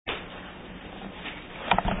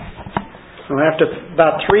Well, after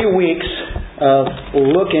about 3 weeks of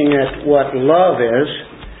looking at what love is,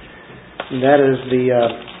 that is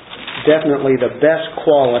definitely the best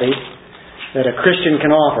quality that a Christian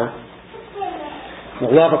can offer.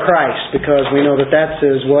 The love of Christ, because we know that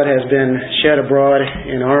is what has been shed abroad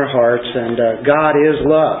in our hearts, and God is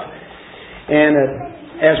love. And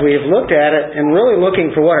as we have looked at it, and really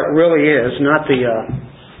looking for what it really is, not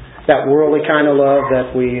that worldly kind of love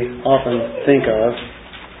that we often think of,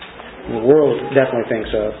 the world definitely thinks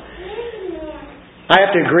of. I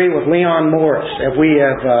have to agree with Leon Morris, as we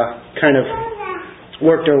have kind of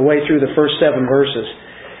worked our way through the first 7 verses.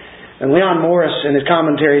 And Leon Morris, in his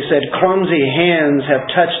commentary, said, "Clumsy hands have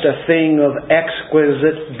touched a thing of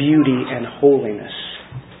exquisite beauty and holiness."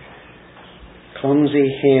 Clumsy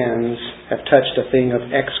hands have touched a thing of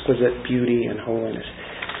exquisite beauty and holiness.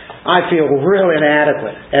 I feel really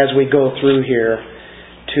inadequate as we go through here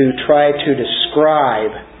to try to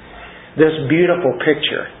describe this beautiful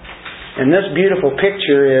picture. And this beautiful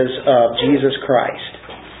picture is of Jesus Christ.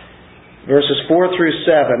 Verses 4 through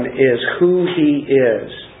 7 is who He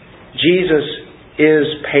is. Jesus is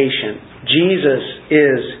patient. Jesus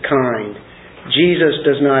is kind. Jesus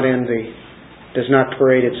does not envy, does not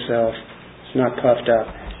parade itself, is not puffed up,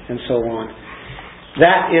 and so on.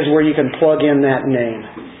 That is where you can plug in that name.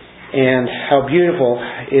 And how beautiful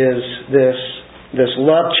is this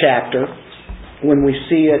love chapter when we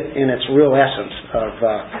see it in its real essence of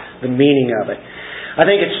the meaning of it. I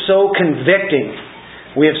think it's so convicting.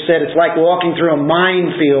 We have said it's like walking through a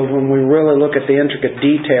minefield when we really look at the intricate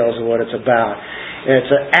details of what it's about. It's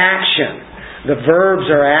an action. The verbs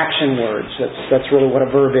are action words. That's really what a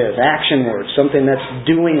verb is. Action words. Something that's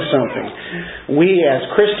doing something. We as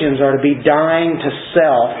Christians are to be dying to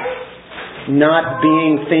self, not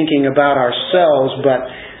thinking about ourselves, but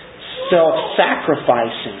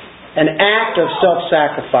self-sacrificing. An act of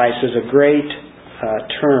self-sacrifice is a great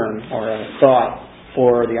term or a thought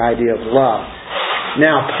for the idea of love.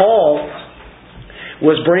 Now, Paul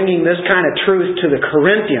was bringing this kind of truth to the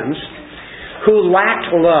Corinthians who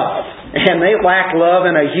lacked love. And they lacked love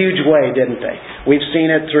in a huge way, didn't they? We've seen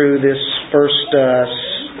it through this first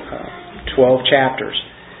 12 chapters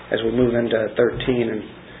as we move into 13 and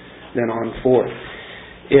then on forth.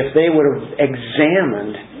 If they would have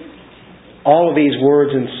examined all of these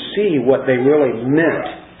words and see what they really meant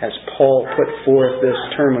as Paul put forth this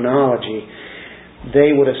terminology,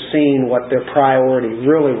 they would have seen what their priority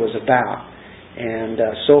really was about. And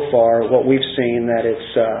so far, what we've seen, that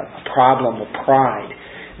it's a problem of pride.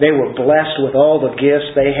 They were blessed with all the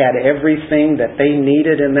gifts. They had everything that they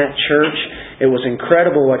needed in that church. It was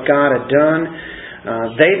incredible what God had done.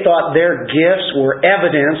 They thought their gifts were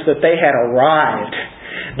evidence that they had arrived.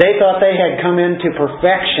 They thought they had come into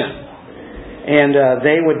perfection. And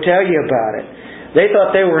they would tell you about it. They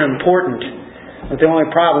thought they were important. But the only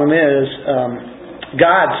problem is,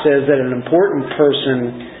 God says that an important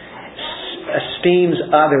person esteems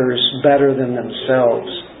others better than themselves.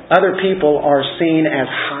 Other people are seen as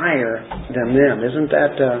higher than them. Isn't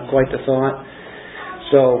that quite the thought?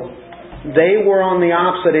 So they were on the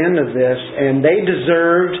opposite end of this, and they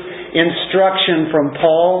deserved instruction from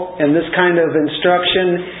Paul. And this kind of instruction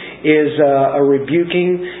is a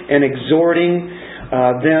rebuking and exhorting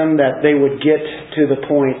them that they would get to the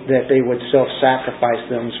point that they would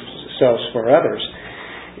self-sacrifice themselves for others.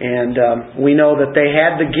 And we know that they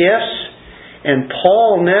had the gifts. And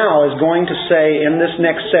Paul now is going to say in this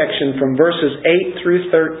next section from verses 8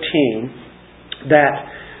 through 13 that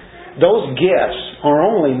those gifts are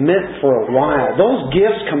only meant for a while. Those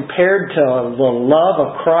gifts compared to the love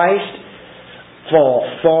of Christ fall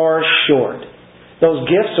far short. Those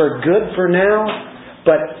gifts are good for now,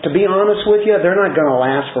 but to be honest with you, they're not going to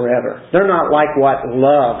last forever. They're not like what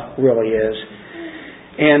love really is.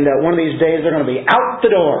 And one of these days they're going to be out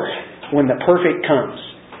the door when the perfect comes.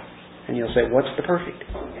 And you'll say, what's the perfect?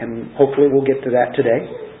 And hopefully we'll get to that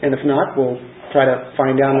today. And if not, we'll try to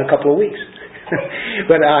find out in a couple of weeks.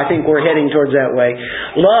 But I think we're heading towards that way.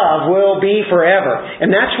 Love will be forever.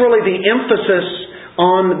 And that's really the emphasis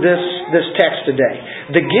on this text today.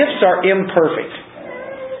 The gifts are imperfect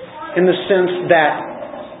in the sense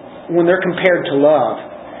that when they're compared to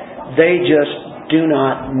love, they just do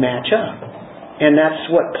not match up. And that's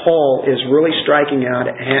what Paul is really striking out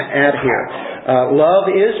at here. Love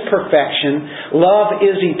is perfection. Love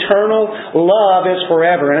is eternal. Love is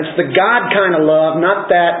forever. And it's the God kind of love, not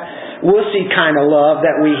that wussy kind of love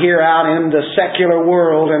that we hear out in the secular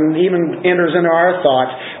world and even enters into our thoughts.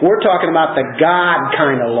 We're talking about the God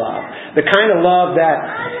kind of love. The kind of love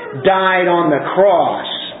that died on the cross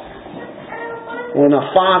when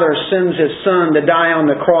a father sends his son to die on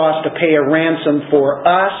the cross to pay a ransom for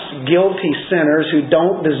us, guilty sinners who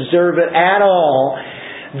don't deserve it at all,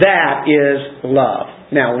 that is love.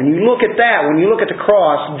 Now, when you look at that, when you look at the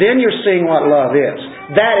cross, then you're seeing what love is.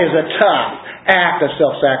 That is a tough act of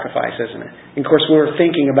self-sacrifice, isn't it? And of course, we're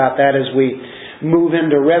thinking about that as we move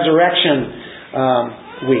into Resurrection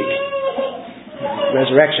Week.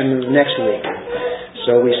 Resurrection is next week.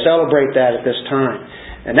 So we celebrate that at this time.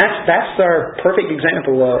 And that's our perfect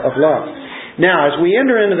example of love. Now, as we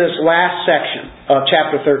enter into this last section of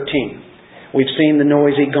chapter 13, we've seen the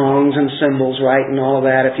noisy gongs and cymbals, right, and all of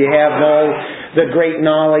that. If you have all the great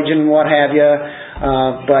knowledge and what have you,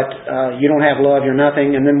 but you don't have love, you're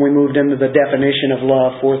nothing. And then we moved into the definition of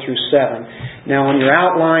love, 4 through 7. Now, on your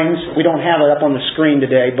outlines, we don't have it up on the screen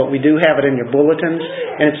today, but we do have it in your bulletins.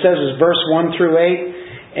 And it says it's verse 1 through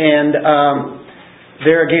 8. And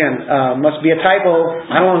there again, must be a typo.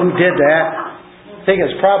 I don't know who did that. I think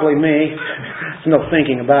it's probably me. There's no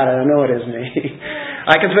thinking about it. I know it is me.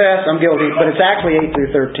 I confess, I'm guilty. But it's actually 8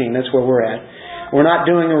 through 13. That's where we're at. We're not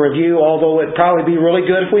doing a review, although it'd probably be really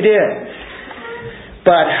good if we did.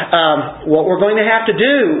 But what we're going to have to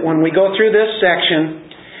do when we go through this section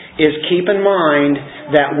is keep in mind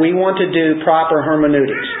that we want to do proper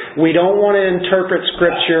hermeneutics. We don't want to interpret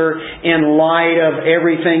Scripture in light of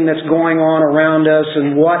everything that's going on around us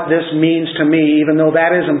and what this means to me, even though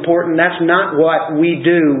that is important. That's not what we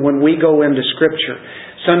do when we go into Scripture.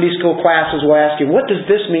 Sunday school classes will ask you, what does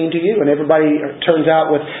this mean to you? And everybody turns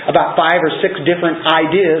out with about 5 or 6 different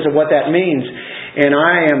ideas of what that means. And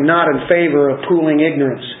I am not in favor of pooling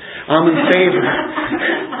ignorance. I'm in favor...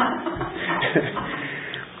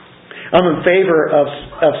 I'm in favor of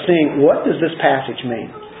seeing, what does this passage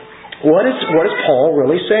mean? What is Paul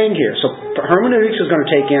really saying here? So hermeneutics is going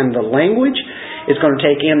to take in the language. It's going to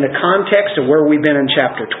take in the context of where we've been in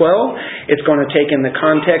chapter 12. It's going to take in the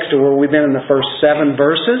context of where we've been in the first 7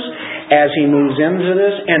 verses as he moves into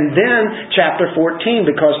this. And then chapter 14,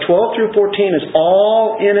 because 12 through 14 is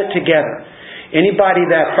all in it together. Anybody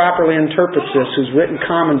that properly interprets this, who's written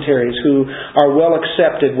commentaries, who are well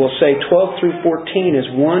accepted, will say 12 through 14 is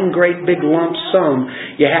one great big lump sum.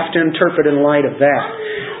 You have to interpret in light of that.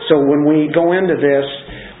 So when we go into this,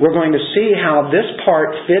 we're going to see how this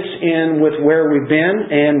part fits in with where we've been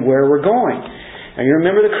and where we're going. Now you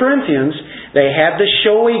remember the Corinthians, they had the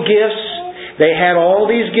showy gifts. They had all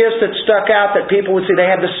these gifts that stuck out that people would see. They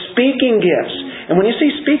had the speaking gifts. And when you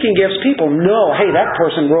see speaking gifts, people know, hey, that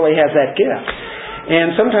person really has that gift.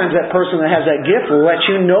 And sometimes that person that has that gift will let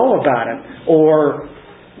you know about it. Or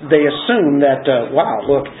they assume that, wow,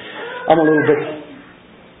 look, I'm a little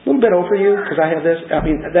bit over you because I have this. I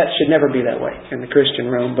mean, that should never be that way in the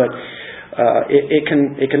Christian realm, but it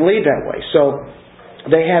can lead that way. So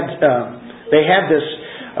they had this.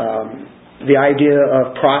 The idea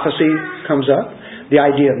of prophecy comes up, the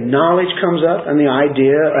idea of knowledge comes up, and the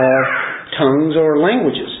idea of tongues or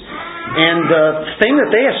languages. And the thing that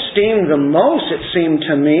they esteemed the most, it seemed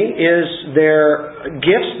to me, is their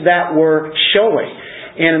gifts that were showy.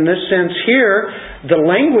 And in this sense here, the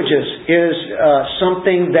languages is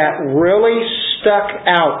something that really stuck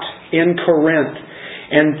out in Corinth.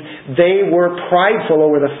 And they were prideful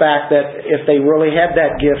over the fact that if they really had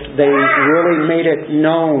that gift, they really made it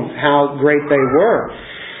known how great they were.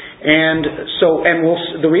 And so,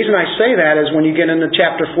 the reason I say that is when you get into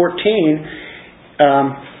chapter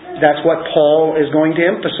 14, that's what Paul is going to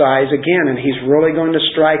emphasize again, and he's really going to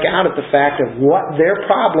strike out at the fact of what their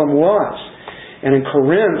problem was. And in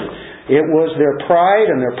Corinth, it was their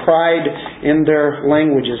pride and their pride in their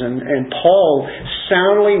languages. And Paul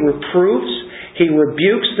soundly reproves. He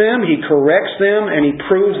rebukes them, he corrects them, and he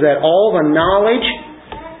proves that all the knowledge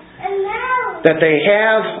that they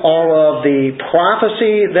have, all of the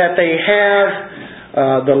prophecy that they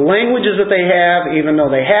have, the languages that they have, even though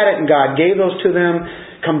they had it and God gave those to them,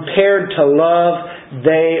 compared to love,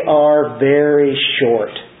 they are very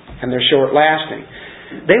short. And they're short-lasting.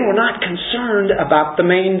 They were not concerned about the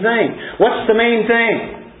main thing. What's the main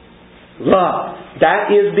thing? Love. That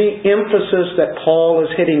is the emphasis that Paul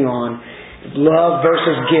is hitting on. Love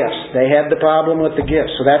versus gifts. They had the problem with the gifts.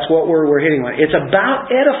 So that's what we're hitting on. It's about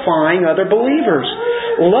edifying other believers.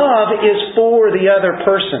 Love is for the other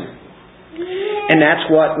person. And that's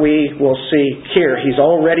what we will see here. He's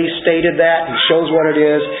already stated that. He shows what it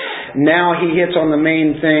is. Now he hits on the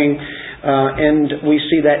main thing. And we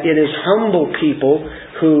see that it is humble people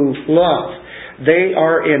who love. They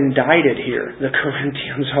are indicted here. The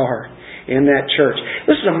Corinthians are in that church.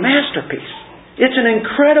 This is a masterpiece. It's an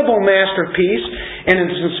incredible masterpiece, and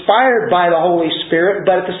it's inspired by the Holy Spirit,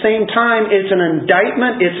 but at the same time, it's an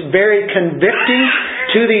indictment. It's very convicting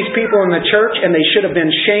to these people in the church, and they should have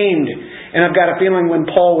been shamed. And I've got a feeling when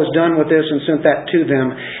Paul was done with this and sent that to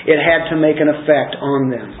them, it had to make an effect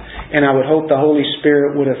on them. And I would hope the Holy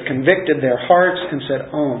Spirit would have convicted their hearts and said,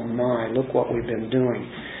 oh my, look what we've been doing.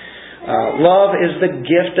 Love is the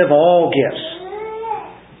gift of all gifts.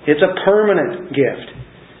 It's a permanent gift.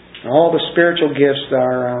 All the spiritual gifts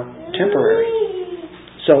are temporary.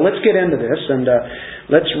 So let's get into this and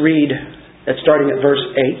let's read, starting at verse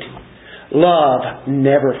 8. Love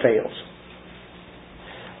never fails.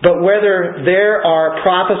 But whether there are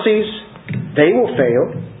prophecies, they will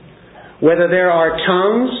fail. Whether there are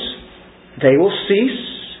tongues, they will cease.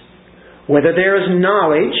 Whether there is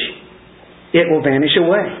knowledge, it will vanish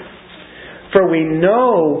away. For we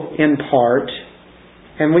know in part,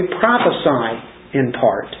 and we prophesy in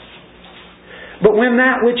part. But when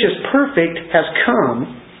that which is perfect has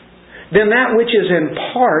come, then that which is in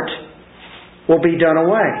part will be done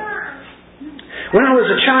away. When I was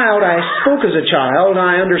a child, I spoke as a child,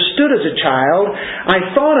 I understood as a child,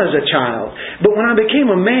 I thought as a child. But when I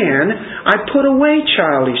became a man, I put away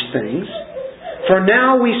childish things. For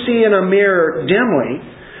now we see in a mirror dimly,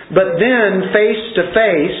 but then face to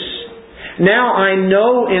face. Now I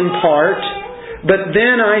know in part, but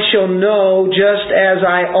then I shall know just as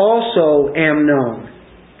I also am known.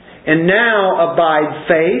 And now abide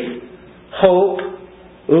faith, hope,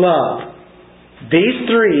 love. These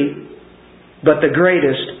three, but the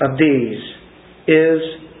greatest of these is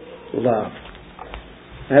love.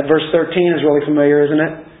 That verse 13 is really familiar, isn't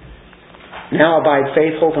it? Now abide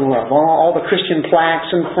faith, hope, and love. All the Christian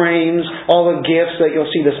plaques and frames, all the gifts that you'll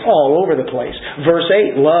see this all over the place. Verse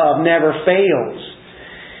 8, love never fails.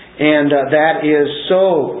 And that is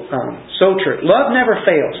so true. Love never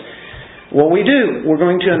fails. What we do, we're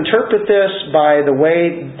going to interpret this by the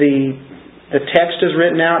way the text is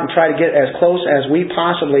written out and try to get as close as we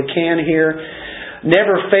possibly can here.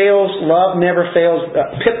 Never fails. Love never fails.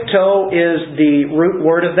 Pipto is the root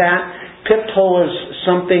word of that. Pipto is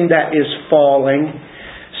something that is falling.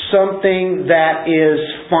 Something that is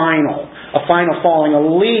final. A final falling. A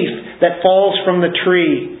leaf that falls from the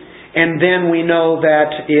tree. And then we know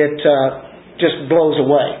that it just blows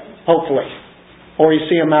away. Hopefully. Or you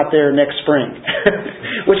see them out there next spring.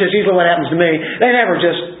 Which is usually what happens to me. They never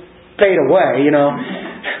just fade away,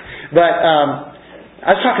 But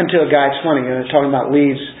I was talking to a guy, it's funny, talking about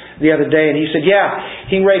leaves the other day, and he said, yeah,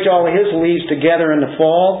 he raked all of his leaves together in the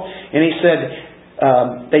fall, and he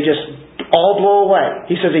said they just all blow away.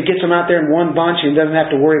 He says he gets them out there in one bunch and doesn't have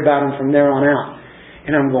to worry about them from there on out.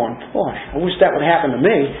 And I'm going, boy, I wish that would happen to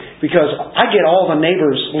me, because I get all the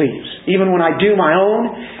neighbors' leaves. Even when I do my own,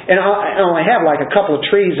 and I only have like a couple of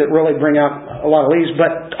trees that really bring out a lot of leaves,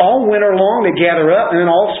 but all winter long they gather up, and then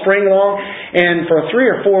all spring long, and for 3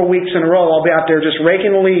 or 4 weeks in a row I'll be out there just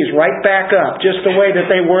raking the leaves right back up, just the way that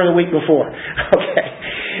they were the week before. Okay.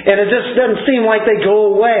 And it just doesn't seem like they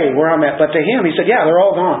go away where I'm at. But to him, he said, yeah, they're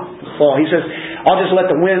all gone. Well, he says, I'll just let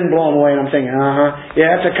the wind blow them away. And I'm thinking,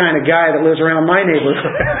 yeah, that's the kind of guy that lives around my neighborhood.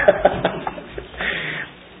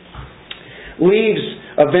 Leaves,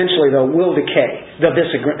 eventually, though, will decay. They'll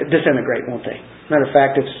disintegrate, won't they? Matter of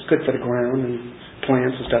fact, it's good for the ground and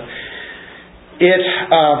plants and stuff.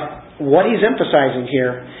 What he's emphasizing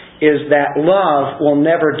here is that love will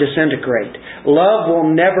never disintegrate. Love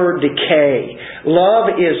will never decay.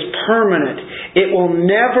 Love is permanent. It will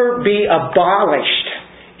never be abolished.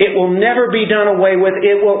 It will never be done away with.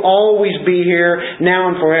 It will always be here now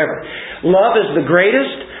and forever. Love is the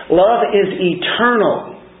greatest. Love is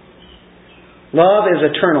eternal. Love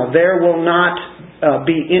is eternal. There will not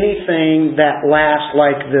be anything that lasts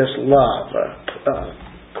like this love.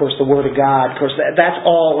 Of course, the Word of God. Of course, that's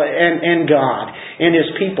all, and God and His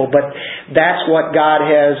people. But that's what God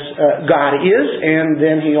is, and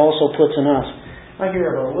then He also puts in us. I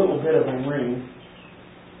hear a little bit of a ring.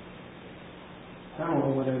 I don't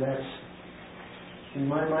know whether that's in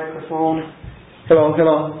my microphone. Hello.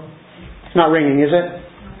 It's not ringing, is it?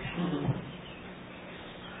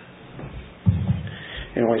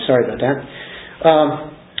 Anyway, sorry about that.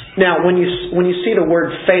 Now, when you see the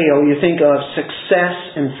word fail, you think of success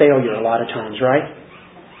and failure a lot of times, right?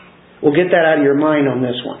 We'll get that out of your mind on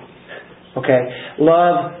this one. Okay?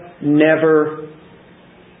 Love never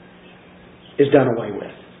is done away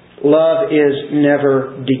with. Love is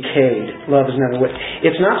never decayed. Love is never with.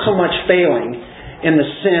 It's not so much failing in the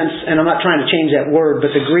sense, and I'm not trying to change that word,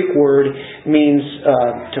 but the Greek word means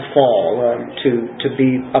to fall, to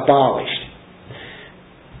be abolished.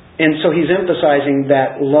 And so he's emphasizing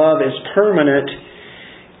that love is permanent,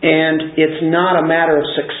 and it's not a matter of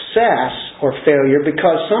success or failure,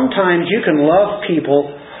 because sometimes you can love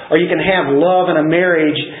people, or you can have love in a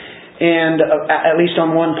marriage, and at least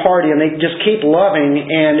on one party, and they just keep loving,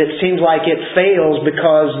 and it seems like it fails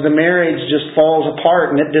because the marriage just falls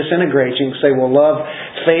apart and it disintegrates. You can say, well, love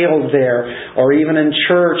failed there. Or even in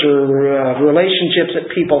church or relationships that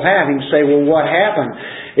people have, you can say, well, what happened?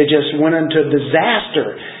 It just went into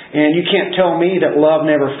disaster. And you can't tell me that love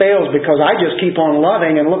never fails because I just keep on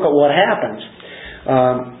loving and look at what happens.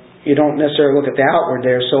 You don't necessarily look at the outward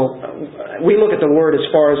there. So we look at the word as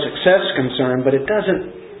far as success is concerned, but it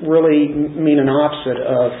doesn't really mean an opposite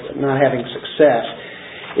of not having success.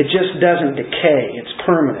 It just doesn't decay. It's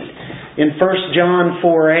permanent. In 1 John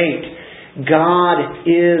 4:8, God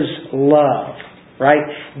is love. Right?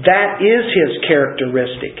 That is His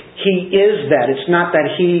characteristic. He is that. It's not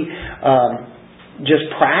that He just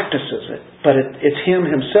practices it, but it's Him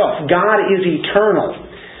Himself. God is eternal.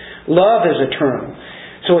 Love is eternal.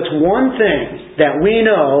 So it's one thing that we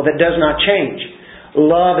know that does not change.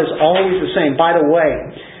 Love is always the same. By the way,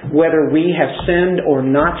 whether we have sinned or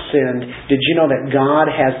not sinned, did you know that God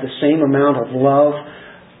has the same amount of love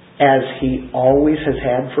as He always has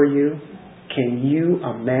had for you? Can you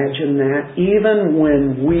imagine that? Even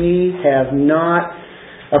when we have not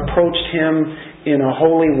approached Him in a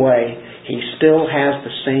holy way, He still has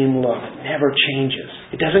the same love. It never changes.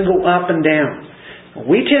 It doesn't go up and down.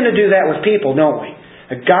 We tend to do that with people, don't we?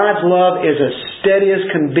 God's love is as steady as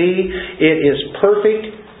can be. It is perfect.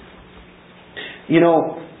 You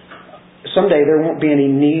know, someday there won't be any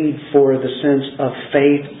need for the sense of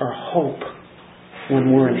faith or hope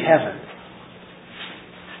when we're in heaven.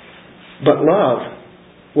 But love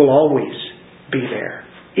will always be there.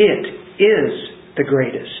 It is the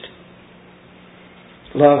greatest.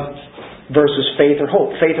 Love versus faith or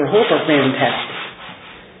hope. Faith or hope are fantastic.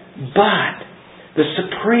 But the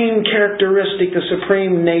supreme characteristic, the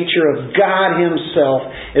supreme nature of God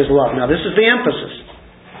Himself is love. Now this is the emphasis.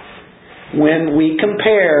 When we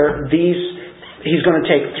compare these, He's going to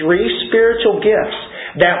take three spiritual gifts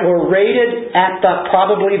that were rated at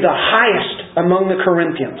probably the highest among the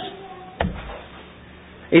Corinthians.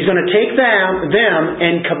 He's going to take them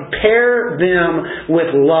and compare them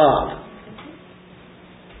with love.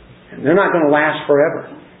 And they're not going to last forever.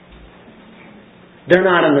 They're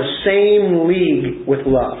not in the same league with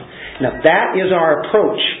love. Now that is our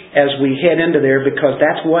approach as we head into there, because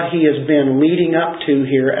that's what he has been leading up to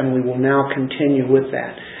here, and we will now continue with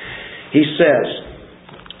that. He says,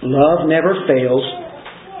 love never fails,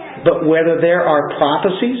 but whether there are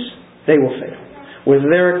prophecies, they will fail. Whether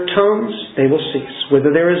there are tongues, they will cease.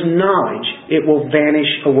 Whether there is knowledge, it will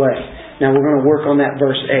vanish away. Now we're going to work on that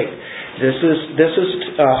verse 8. This is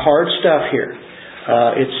hard stuff here.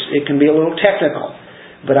 It can be a little technical,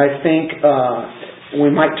 but I think we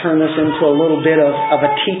might turn this into a little bit of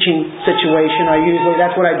a teaching situation.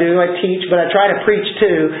 That's what I do. I teach, but I try to preach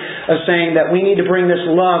too, of saying that we need to bring this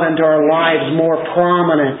love into our lives more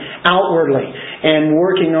prominent outwardly, and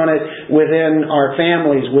working on it within our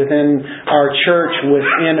families, within our church,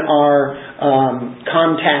 within our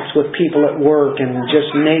contacts with people at work and just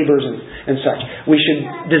neighbors and such. We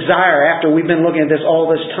should desire, after we've been looking at this all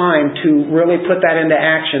this time, to really put that into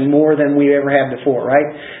action more than we ever have before, right?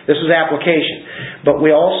 This is application. But we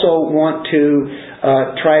also want to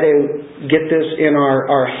try to get this in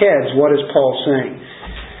our heads. What is Paul saying?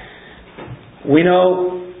 We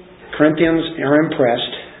know Corinthians are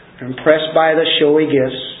impressed. They're impressed by the showy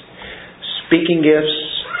gifts, speaking gifts.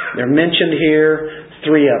 They're mentioned here,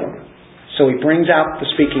 3 of them. So he brings out the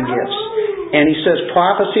speaking gifts. And he says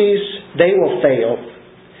prophecies, they will fail.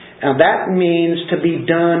 Now that means to be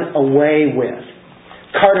done away with.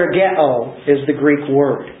 Katergeo is the Greek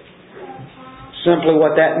word. Simply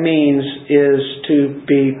what that means is to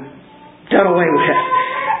be done away with,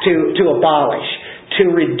 to abolish, to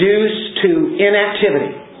reduce to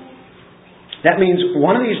inactivity. That means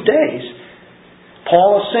one of these days,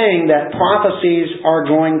 Paul is saying that prophecies are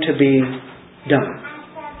going to be done.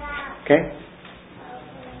 Okay?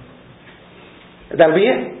 That'll be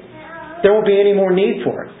it. There won't be any more need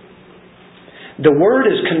for it. The word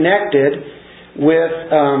is connected with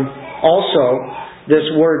also this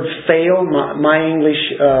word fail. My English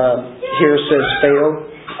here says fail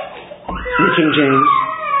in King James.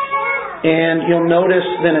 And you'll notice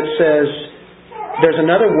then it says, there's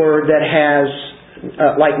another word that has,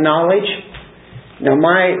 like knowledge. Now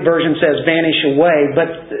my version says vanish away, but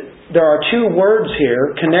there are 2 words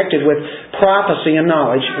here connected with prophecy and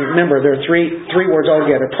knowledge. Remember, there are three words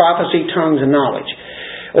altogether: prophecy, tongues, and knowledge.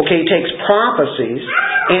 Okay, he takes prophecies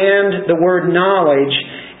and the word knowledge,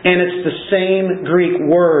 and it's the same Greek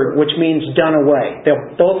word, which means done away.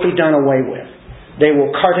 They'll both be done away with. They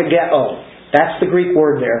will katergeo. That's the Greek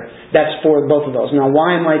word there. That's for both of those. Now,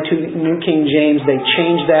 why in my New King James they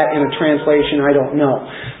changed that in a translation, I don't know.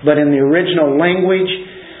 But in the original language,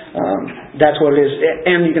 that's what it is.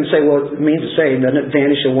 And you can say, well, it means the same, doesn't it?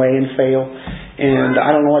 Vanish away and fail. And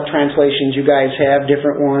I don't know what translations you guys have,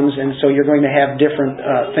 different ones, and so you're going to have different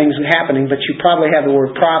things happening, but you probably have the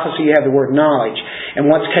word prophecy, you have the word knowledge. And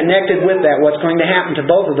what's connected with that, what's going to happen to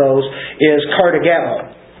both of those is kartageo.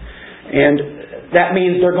 And that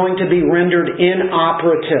means they're going to be rendered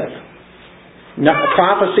inoperative.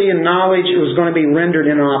 Prophecy and knowledge is going to be rendered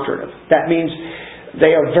inoperative. That means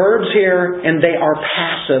they are verbs here, and they are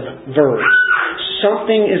passive verbs.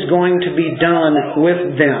 Something is going to be done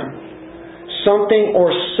with them. Something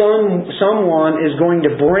or someone is going to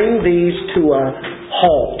bring these to a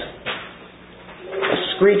halt. A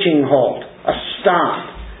screeching halt. A stop.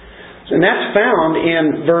 And that's found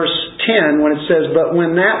in verse 10 when it says, "But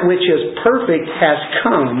when that which is perfect has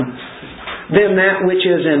come, then that which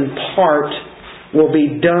is in part will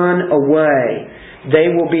be done away.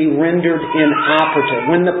 They will be rendered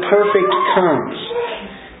inoperative." When the perfect comes,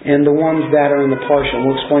 and the ones that are in the partial.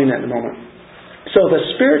 We'll explain that in a moment. So the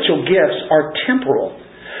spiritual gifts are temporal.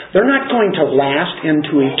 They're not going to last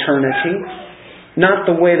into eternity. Not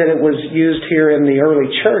the way that it was used here in the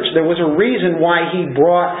early church. There was a reason why He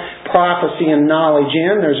brought prophecy and knowledge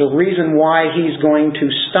in. There's a reason why He's going to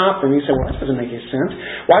stop them. You say, well, that doesn't make any sense.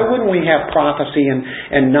 Why wouldn't we have prophecy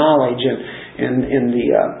and knowledge in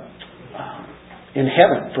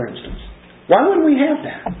heaven, for instance? Why wouldn't we have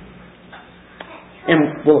that?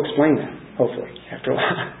 And we'll explain that, hopefully, after a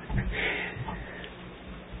while.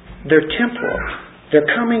 They're temporal. They're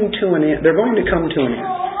coming to an end. They're going to come to an end.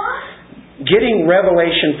 Getting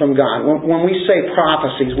revelation from God. When we say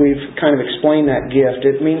prophecies, we've kind of explained that gift.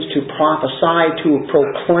 It means to prophesy, to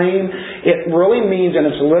proclaim. It really means, in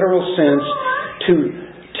its literal sense, to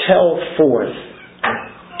tell forth,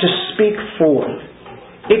 to speak forth.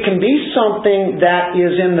 It can be something that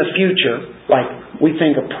is in the future, like we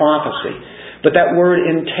think of prophecy. But that word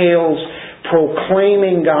entails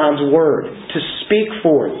proclaiming God's Word, to speak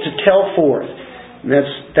forth, to tell forth.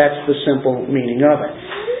 That's the simple meaning of it.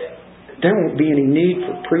 There won't be any need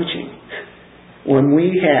for preaching when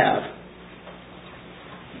we have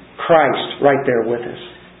Christ right there with us.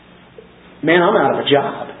 Man, I'm out of a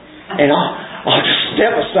job. And I'll just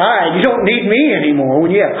step aside. You don't need me anymore.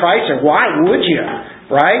 When you have Christ there, why would you?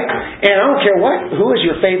 Right? And I don't care who is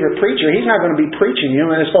your favorite preacher. He's not going to be preaching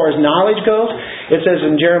you. And as far as knowledge goes, it says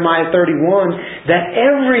in Jeremiah 31 that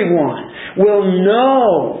everyone will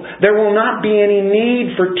know there will not be any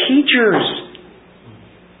need for teachers.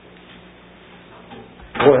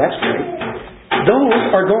 Boy, that's great. Those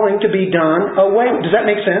are going to be done away. Does that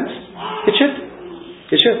make sense? It should.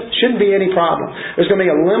 It shouldn't be any problem. There's going to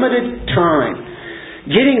be a limited time.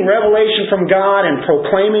 Getting revelation from God and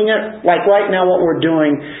proclaiming it, like right now what we're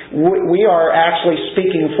doing, we are actually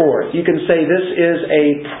speaking forth. You can say this is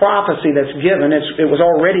a prophecy that's given. It was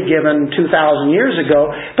already given 2,000 years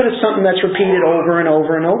ago, but it's something that's repeated over and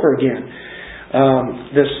over and over again.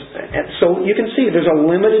 So you can see there's a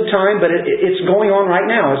limited time, but it's going on right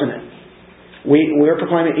now, isn't it? We're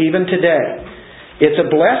proclaiming even today. It's a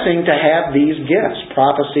blessing to have these gifts,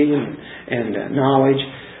 prophecy and knowledge.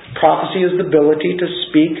 Prophecy is the ability to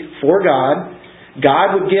speak for God.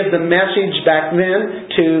 God would give the message back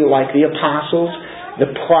then to, like the apostles,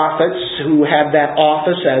 the prophets who had that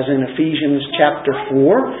office, as in Ephesians chapter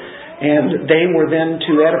 4. And they were then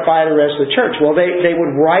to edify the rest of the church. Well, they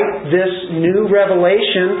would write this new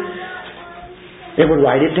revelation. They would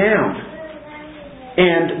write it down.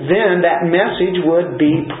 And then that message would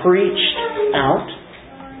be preached out.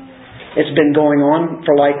 It's been going on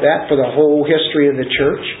for the whole history of the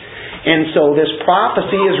church. And so this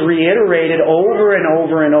prophecy is reiterated over and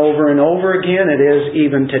over and over and over again. It is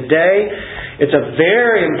even today. It's a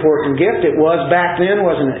very important gift. It was back then,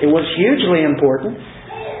 wasn't it? It was hugely important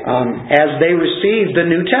as they received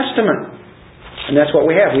the New Testament. And that's what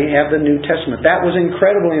we have. We have the New Testament. That was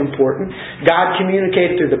incredibly important. God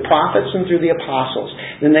communicated through the prophets and through the apostles.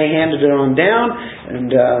 Then they handed it on down, and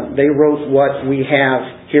they wrote what we have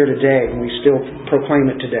here today, and we still proclaim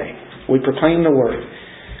it today. We proclaim the Word.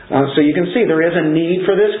 So you can see there is a need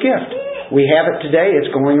for this gift. We have it today. It's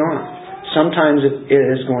going on. Sometimes it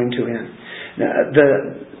is going to end.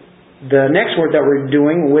 The next word that we're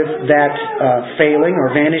doing with that failing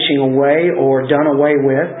or vanishing away or done away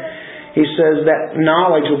with, he says that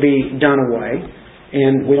knowledge will be done away.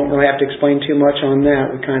 And we don't really have to explain too much on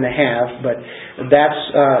that. We kind of have. But that's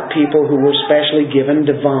people who were specially given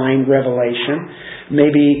divine revelation.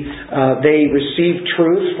 Maybe they received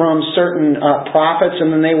truth from certain prophets, and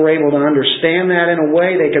then they were able to understand that in a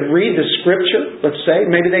way. They could read the Scripture, let's say.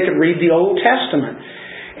 Maybe they could read the Old Testament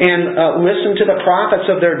and listen to the prophets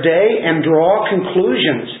of their day and draw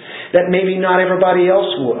conclusions that maybe not everybody else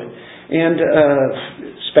would. And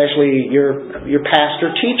especially your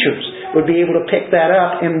pastor teachers would be able to pick that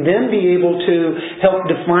up and then be able to help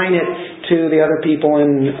define it to the other people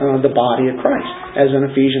in the body of Christ, as in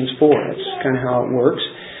Ephesians 4. That's kind of how it works.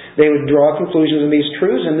 They would draw conclusions of these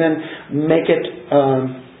truths and then make it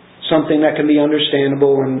something that can be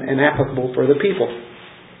understandable and applicable for the people.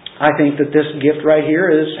 I think that this gift right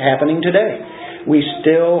here is happening today. We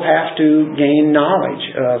still have to gain knowledge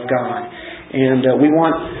of God. And we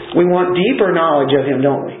want deeper knowledge of Him,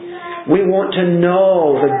 don't we? We want to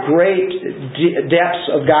know the great depths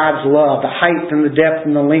of God's love, the height and the depth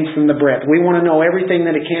and the length and the breadth. We want to know everything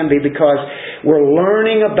that it can be because we're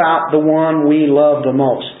learning about the one we love the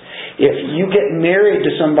most. If you get married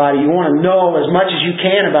to somebody, you want to know as much as you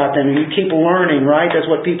can about them, and you keep learning, right? That's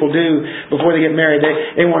what people do before they get married.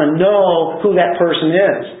 They want to know who that person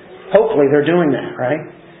is. Hopefully they're doing that, right?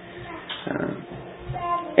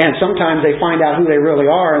 And sometimes they find out who they really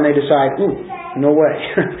are and they decide, no way.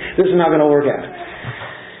 This is not going to work out.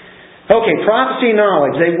 Okay, prophecy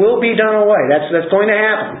knowledge. They will be done away. That's going to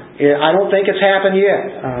happen. I don't think it's happened yet.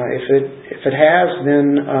 If it has,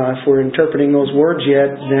 then if we're interpreting those words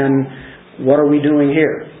yet, then what are we doing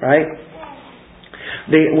here, right?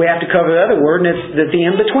 We have to cover the other word, and it's the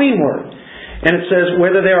in-between word. And it says,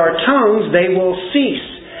 whether there are tongues, they will cease.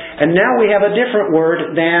 And now we have a different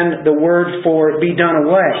word than the word for be done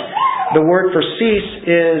away. The word for cease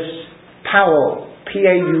is pauo,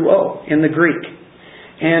 P-A-U-O, in the Greek.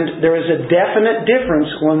 And there is a definite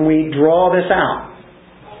difference when we draw this out.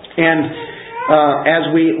 And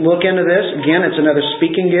as we look into this, again, it's another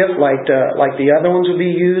speaking gift like the other ones would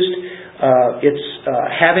be used. It's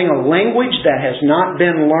having a language that has not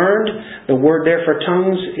been learned. The word there for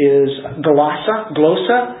tongues is glossa,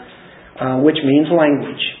 which means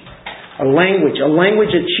language. A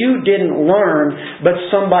language that you didn't learn, but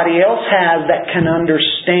somebody else has that can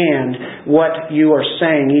understand what you are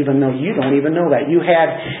saying, even though you don't even know that. You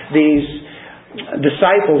had these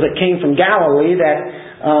disciples that came from Galilee that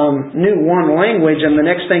knew one language, and the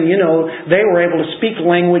next thing you know, they were able to speak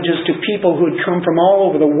languages to people who had come from all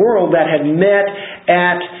over the world that had met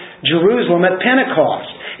at Jerusalem at Pentecost.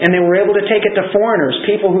 And they were able to take it to foreigners,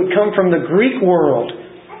 people who had come from the Greek world,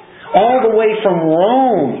 all the way from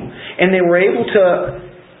Rome. And they were able to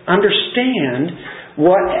understand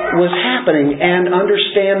what was happening and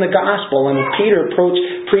understand the gospel. And Peter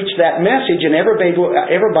preached that message, and everybody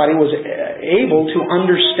was able to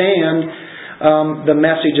understand the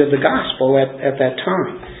message of the gospel at that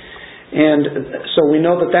time. And so we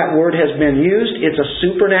know that word has been used. It's a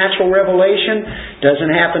supernatural revelation.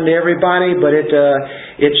 Doesn't happen to everybody, but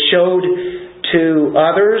it showed to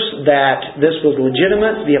others that this was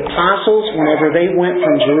legitimate. The apostles, whenever they went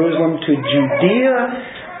from Jerusalem to Judea,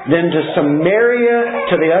 then to Samaria,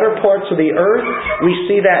 to the other parts of the earth, we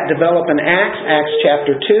see that develop in Acts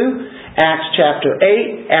chapter 2, Acts chapter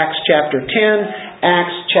 8, Acts chapter 10,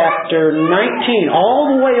 Acts chapter 19,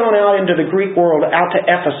 all the way on out into the Greek world, out to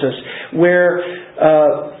Ephesus, where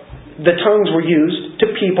the tongues were used to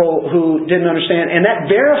people who didn't understand. And that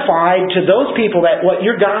verified to those people that what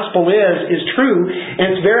your gospel is true.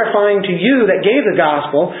 And it's verifying to you that gave the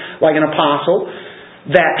gospel, like an apostle,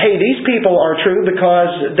 that, hey, these people are true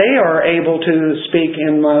because they are able to speak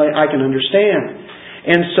in I can understand.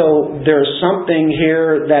 And so there's something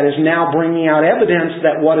here that is now bringing out evidence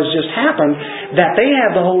that what has just happened, that they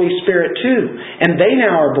have the Holy Spirit too. And they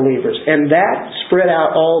now are believers. And that spread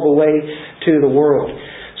out all the way to the world.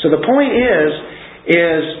 So the point is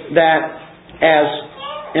that as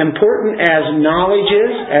important as knowledge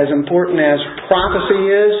is, as important as prophecy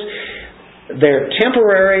is, they're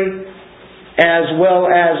temporary as well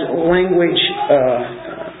as language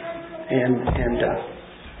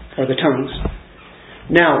or the tongues.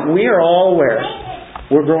 Now, we are all aware,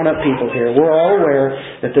 we're grown-up people here, we're all aware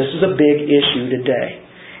that this is a big issue today.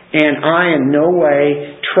 And I in no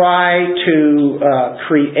way try to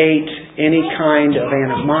create any kind of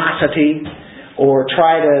animosity or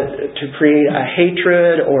try to create a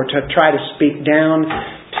hatred or to try to speak down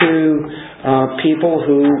to people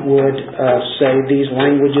who would say these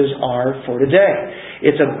languages are for today.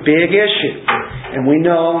 It's a big issue. And we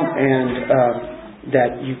know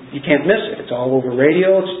that you can't miss it. It's all over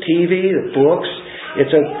radio, it's TV, the books.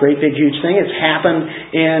 It's a great big huge thing. It's happened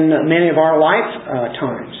in many of our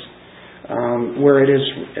lifetimes where it has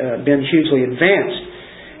been hugely advanced.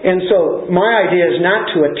 And so my idea is not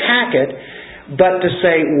to attack it, but to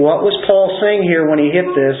say, what was Paul saying here when he hit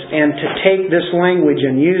this, and to take this language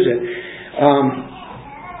and use it.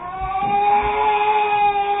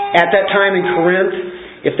 At that time in Corinth,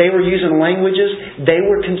 if they were using languages, they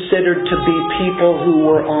were considered to be people who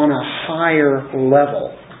were on a higher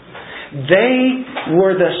level. They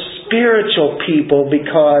were the spiritual people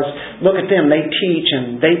because look at them, they teach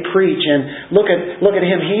and they preach, and look at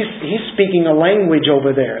him, he's speaking a language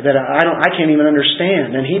over there that I can't even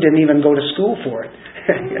understand, and he didn't even go to school for it.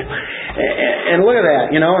 And look at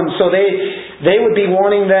that, and so they would be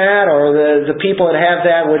wanting that, or the people that have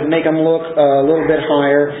that would make them look a little bit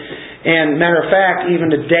higher. And matter of fact, even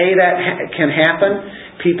today that can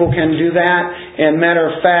happen. People can do that. And matter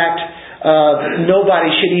of fact, nobody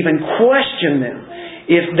should even question them.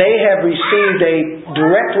 If they have received a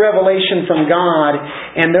direct revelation from God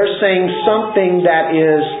and they're saying something that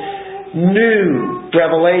is new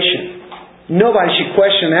revelation, nobody should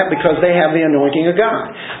question that because they have the anointing of God.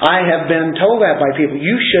 I have been told that by people.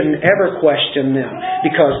 You shouldn't ever question them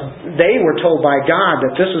because they were told by God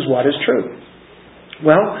that this is what is true.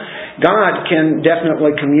 Well, God can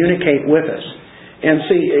definitely communicate with us. And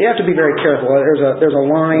see, you have to be very careful. There's a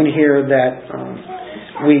line here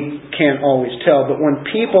that we can't always tell. But when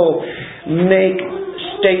people make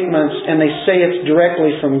statements and they say it's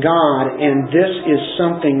directly from God and this is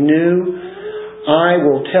something new, I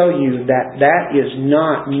will tell you that is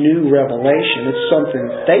not new revelation. It's something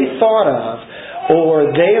they thought of, or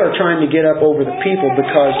they are trying to get up over the people,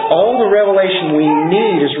 because all the revelation we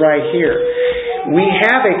need is right here. We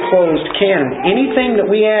have a closed canon. Anything that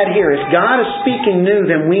we add here, if God is speaking new,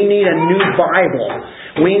 then we need a new Bible.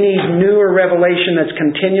 We need newer revelation that's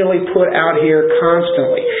continually put out here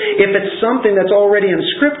constantly. If it's something that's already in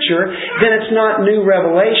Scripture, then it's not new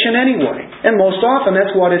revelation anyway. And most often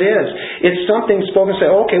that's what it is. It's something spoken, say,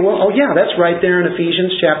 okay, well, oh yeah, that's right there in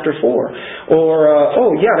Ephesians chapter 4. Or,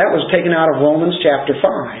 oh yeah, that was taken out of Romans chapter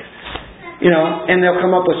 5. And they'll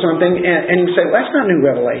come up with something and you say, well, that's not new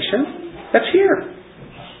revelation. That's here.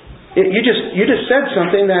 You just said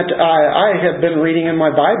something that I have been reading in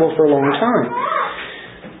my Bible for a long time.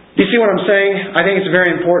 Do you see what I'm saying? I think it's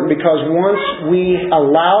very important, because once we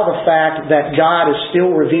allow the fact that God is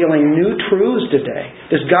still revealing new truths today.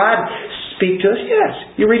 Does God speak to us? Yes.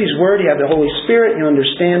 You read His Word, you have the Holy Spirit, you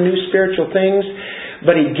understand new spiritual things.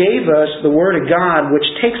 But He gave us the Word of God, which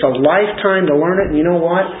takes a lifetime to learn it. And you know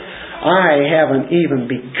what? I haven't even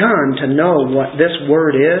begun to know what this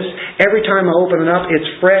Word is. Every time I open it up, it's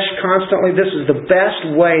fresh constantly. This is the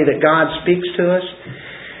best way that God speaks to us.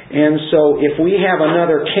 And so if we have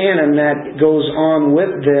another canon that goes on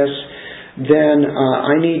with this, then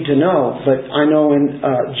I need to know. But I know in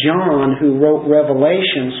John, who wrote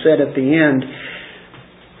Revelation, said at the end,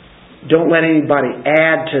 don't let anybody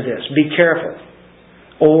add to this. Be careful.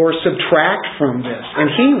 Or subtract from this.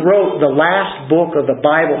 And he wrote the last book of the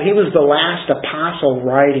Bible. He was the last apostle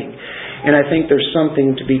writing. And I think there's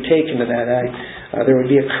something to be taken to that. There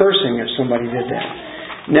would be a cursing if somebody did that.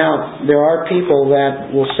 Now, there are people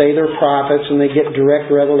that will say they're prophets and they get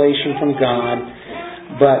direct revelation from God.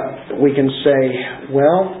 But we can say,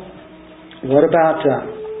 well, what about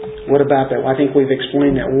that? I think we've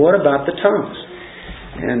explained that. What about the tongues?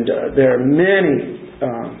 And there are many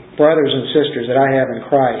brothers and sisters that I have in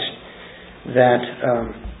Christ that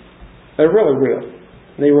they're really real.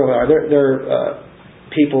 They really are. They're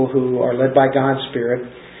people who are led by God's Spirit,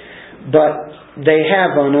 but they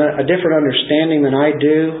have a different understanding than I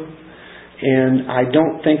do, and I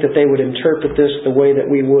don't think that they would interpret this the way that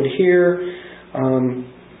we would here.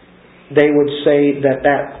 They would say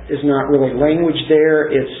that is not really language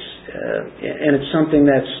there. And it's something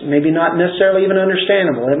that's maybe not necessarily even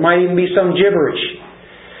understandable. It might even be some gibberish.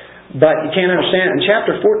 But you can't understand it. And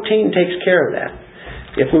chapter 14 takes care of that.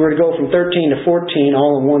 If we were to go from 13 to 14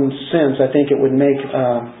 all in one sense, I think it would make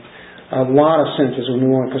a lot of sense as we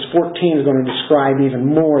move on. Because 14 is going to describe even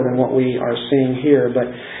more than what we are seeing here. But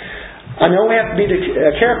I know we have to be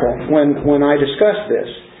careful when I discuss this.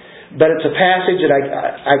 But it's a passage that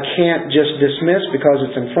I can't just dismiss because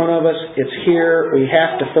it's in front of us. It's here. We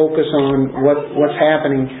have to focus on what's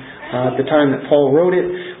happening at the time that Paul wrote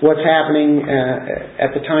it, what's happening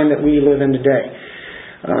at the time that we live in today.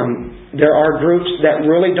 There are groups that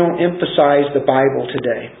really don't emphasize the Bible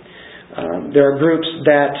today. There are groups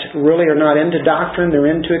that really are not into doctrine, they're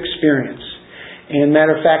into experience. And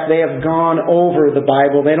matter of fact, they have gone over the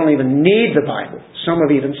Bible. They don't even need the Bible. Some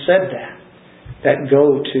have even said that. that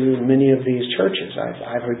go to many of these churches.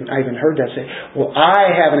 I've even heard that say, well, I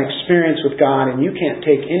have an experience with God and you can't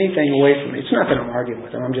take anything away from me. It's not that I'm arguing with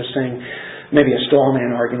them. I'm just saying maybe a straw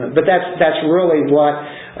man argument. But that's really what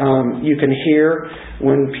you can hear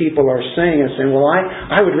when people are saying well,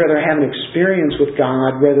 I would rather have an experience with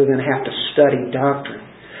God rather than have to study doctrine.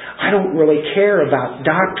 I don't really care about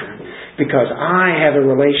doctrine because I have a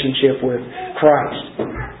relationship with Christ.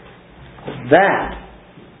 That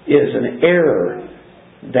is an error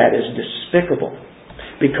that is despicable,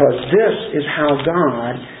 because this is how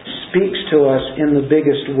God speaks to us in the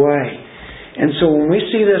biggest way. And so when we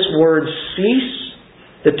see this word cease,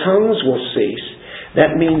 the tongues will cease.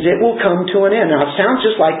 That means it will come to an end. Now it sounds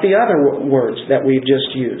just like the other words that we've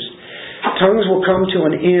just used. Tongues will come to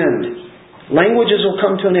an end. Languages will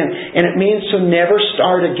come to an end. And it means to never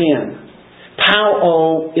start again.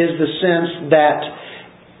 Pao is the sense that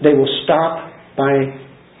they will stop by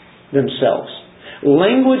themselves.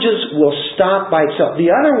 Languages will stop by itself. The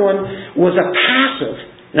other one was a passive.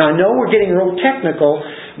 Now I know we're getting real technical,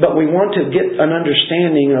 but we want to get an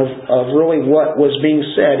understanding of really what was being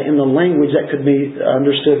said in the language that could be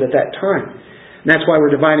understood at that time. And that's why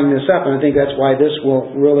we're dividing this up, and I think that's why this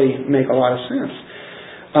will really make a lot of sense.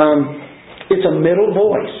 It's a middle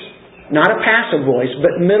voice. Not a passive voice,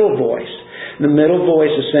 but middle voice. The middle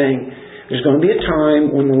voice is saying there's going to be a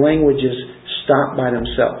time when the languages stop by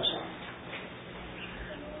themselves.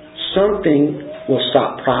 Something will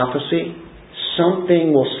stop prophecy.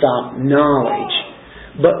 Something will stop knowledge.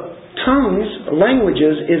 But tongues,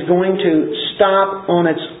 languages, is going to stop on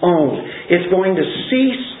its own. It's going to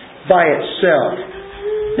cease by itself.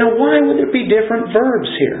 Now, why would there be different verbs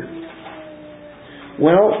here?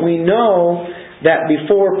 Well, we know that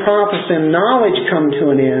before prophecy and knowledge come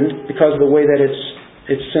to an end, because of the way that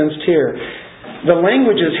it's sensed here, the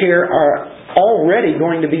languages here are already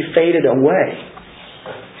going to be faded away.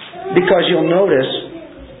 Because you'll notice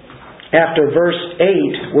after verse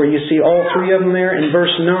 8, where you see all three of them there, in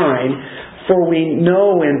verse 9, for we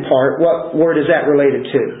know in part, what word is that related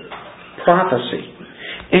to? Prophecy.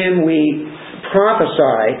 And we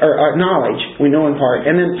prophesy, or knowledge, we know in part,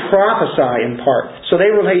 and then prophesy in part. So they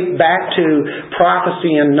relate back to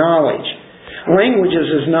prophecy and knowledge.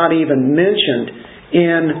 Languages is not even mentioned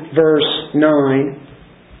in verse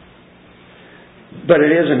 9, but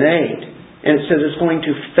it is an 8. And it says it's going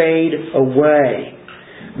to fade away.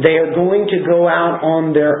 They are going to go out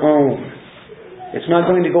on their own. It's not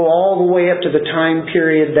going to go all the way up to the time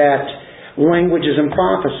period that languages and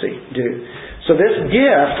prophecy do. So this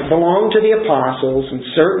gift belonged to the apostles and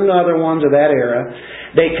certain other ones of that era.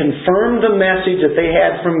 They confirmed the message that they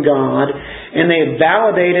had from God, and they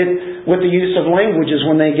validated with the use of languages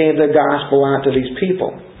when they gave the gospel out to these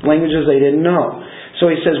people. Languages they didn't know. So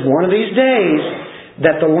he says one of these days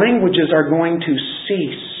that the languages are going to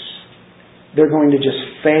cease. They're going to just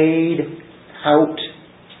fade out,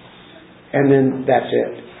 and then that's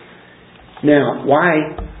it. Now,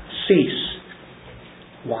 why cease?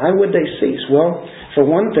 Why would they cease? Well, for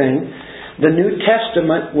one thing, the New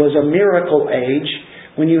Testament was a miracle age.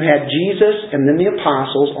 When you had Jesus and then the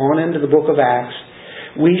apostles on into the book of Acts,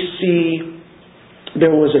 we see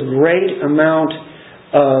there was a great amount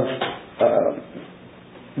of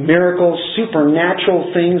miracles,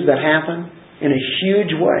 supernatural things that happen in a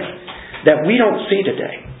huge way that we don't see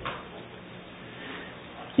today.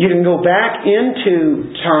 You can go back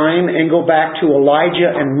into time and go back to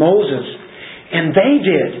Elijah and Moses, and they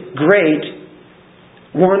did great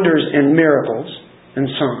wonders and miracles and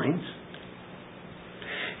signs.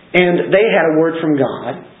 And they had a word from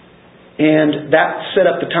God, and that set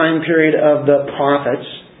up the time period of the prophets.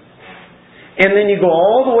 And then you go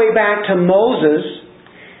all the way back to Moses,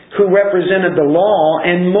 who represented the law,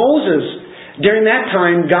 and Moses, during that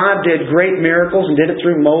time, God did great miracles and did it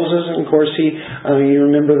through Moses. And of course, you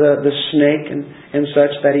remember the snake and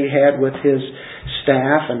such that he had with his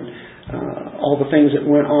staff, and all the things that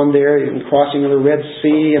went on there, and crossing of the Red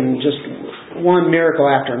Sea, and just one miracle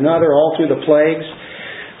after another, all through the plagues.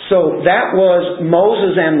 So that was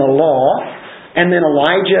Moses and the law, and then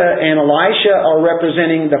Elijah and Elisha are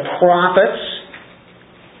representing the prophets.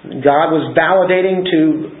 God was validating to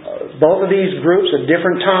both of these groups at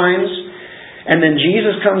different times. And then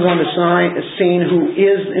Jesus comes on the scene, who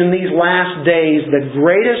is in these last days the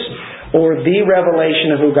greatest or the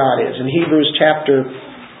revelation of who God is. In Hebrews chapter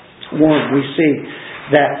 1 we see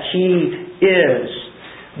that He is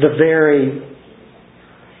the very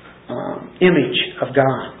image of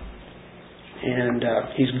God. And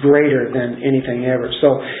He's greater than anything ever.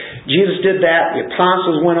 So Jesus did that. The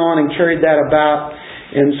apostles went on and carried that about.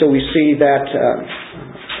 And so we see that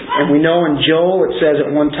And we know in Joel it says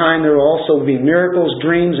at one time there will also be miracles,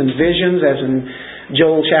 dreams, and visions, as in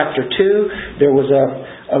Joel chapter 2. There was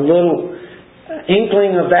a little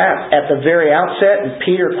inkling of that at the very outset, and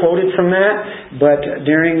Peter quoted from that. But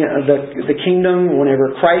during the kingdom,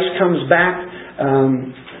 whenever Christ comes back,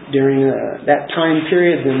 during that time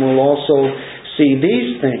period, then we'll also see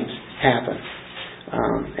these things happen.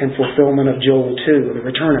 And fulfillment of Joel 2, the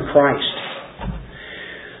return of Christ.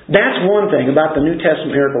 That's one thing about the New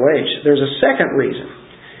Testament miracle age. There's a second reason.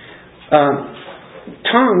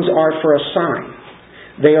 Tongues are for a sign.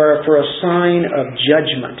 They are for a sign of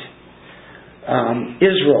judgment.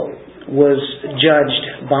 Israel was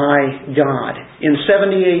judged by God. In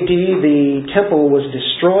 70 AD, the temple was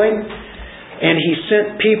destroyed, and He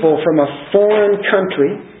sent people from a foreign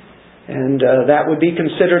country, and that would be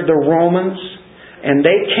considered the Romans, and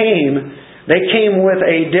they came with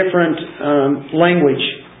a different language.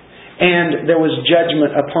 And there was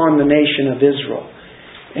judgment upon the nation of Israel.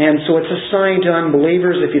 And so it's a sign to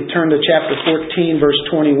unbelievers. If you turn to chapter 14, verse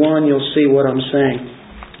 21, you'll see what I'm saying.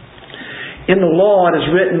 In the law it is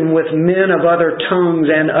written, with men of other tongues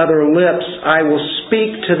and other lips I will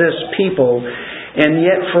speak to this people, and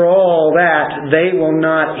yet for all that they will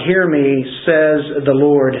not hear me, says the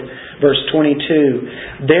Lord. Verse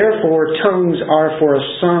 22, therefore tongues are for a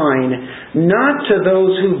sign, not to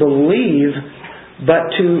those who believe,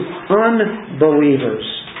 but to unbelievers.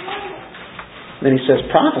 Then he says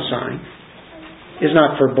prophesying is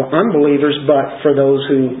not for unbelievers, but for those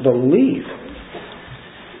who believe.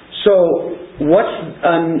 So what's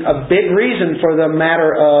a big reason for the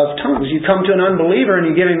matter of tongues? You come to an unbeliever and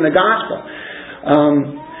you give him the gospel.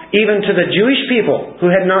 Even to the Jewish people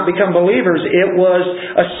who had not become believers, it was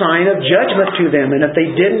a sign of judgment to them. And if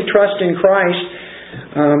they didn't trust in Christ,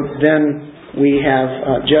 then we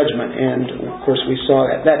have judgment. And of course we saw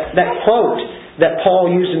that. That quote that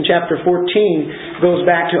Paul used in chapter 14 goes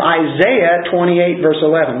back to Isaiah 28 verse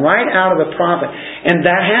 11, right out of the prophet. And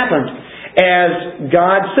that happened. As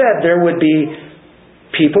God said, there would be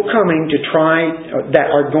people coming to try, that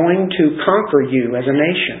are going to conquer you as a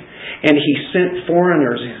nation. And He sent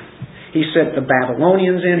foreigners in. He sent the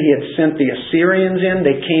Babylonians in. He had sent the Assyrians in.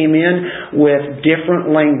 They came in with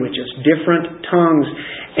different languages, different tongues,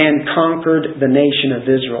 and conquered the nation of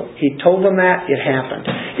Israel. He told them that. It happened.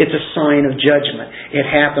 It's a sign of judgment. It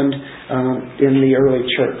happened in the early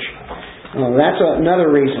church. That's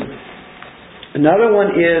another reason. Another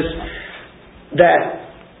one is that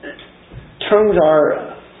tongues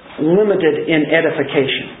are limited in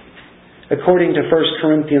edification. According to 1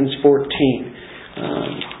 Corinthians 14,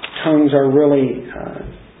 tongues are really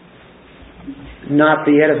not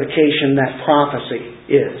the edification that prophecy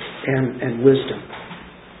is and wisdom.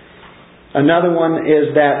 Another one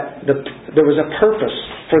is that there was a purpose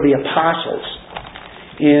for the apostles.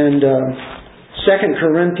 In 2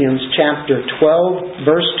 Corinthians chapter 12,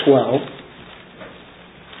 verse 12,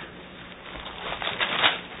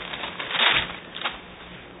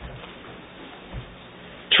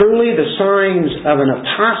 truly the signs of an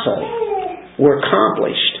apostle were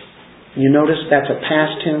accomplished. You notice that's a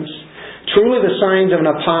past tense. Truly the signs of an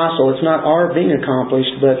apostle, it's not our being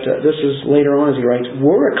accomplished, but this is later on as he writes,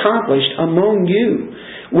 were accomplished among you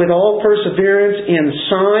with all perseverance in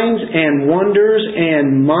signs and wonders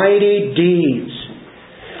and mighty deeds.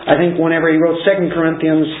 I think whenever he wrote 2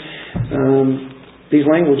 Corinthians, these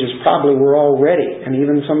languages probably were already, and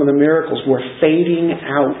even some of the miracles were fading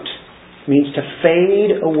out. It means to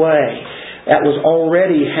fade away. That was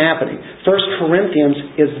already happening. 1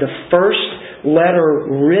 Corinthians is the first letter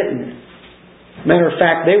written. Matter of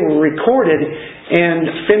fact, they were recorded and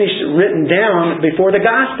written down before the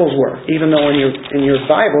Gospels were. Even though in your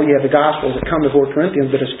Bible you have the Gospels that come before Corinthians,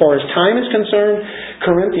 but as far as time is concerned,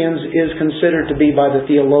 Corinthians is considered to be by the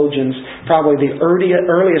theologians probably the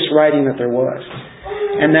earliest writing that there was.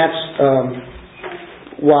 And that's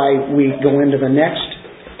why we go into the next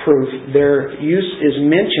proof. Their use is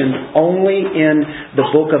mentioned only in the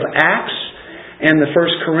book of Acts and the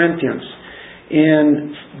 1 Corinthians.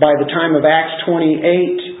 By the time of Acts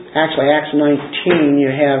 28, actually Acts 19, you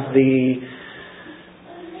have the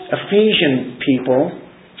Ephesian people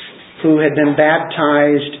who had been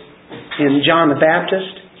baptized in John the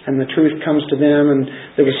Baptist, and the truth comes to them, and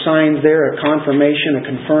there were signs there, a confirmation, a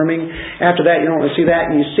confirming. After that, you don't really see that,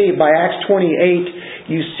 and you see by Acts 28,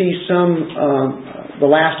 you see the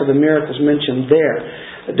last of the miracles mentioned there.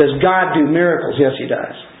 Does God do miracles? Yes, He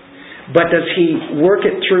does. But does He work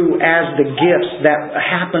it through as the gifts that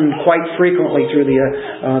happened quite frequently through the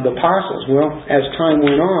apostles? Well, as time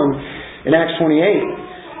went on, in Acts 28,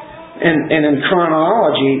 and in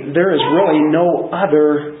chronology, there is really no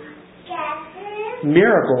other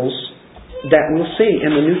miracles that we'll see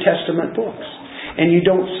in the New Testament books. And you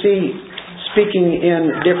don't see speaking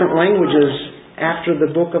in different languages after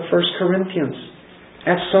the book of 1 Corinthians.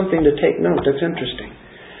 That's something to take note. That's interesting.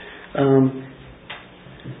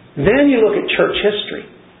 Then you look at church history.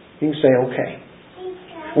 You can say, okay.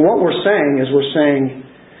 What we're saying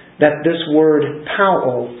that this word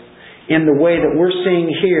Paulo, in the way that we're seeing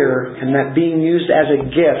here, and that being used as a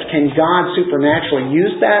gift, can God supernaturally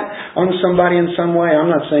use that on somebody in some way?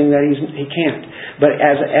 I'm not saying that He can't. But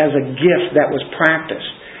as a gift that was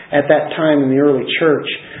practiced at that time in the early church,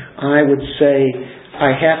 I would say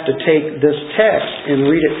I have to take this text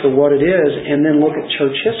and read it for what it is, and then look at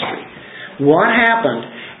church history. What happened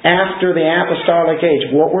after the apostolic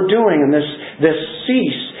age? What we're doing, and this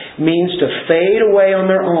cease means to fade away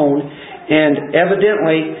on their own, and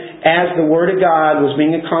evidently, as the Word of God was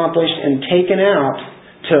being accomplished and taken out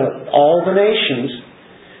to all the nations,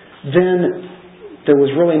 then there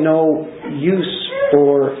was really no use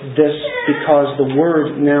for this, because the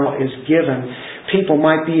Word now is given. People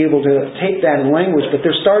might be able to take that in language, but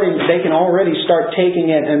they can already start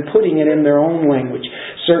taking it and putting it in their own language.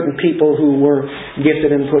 Certain people who were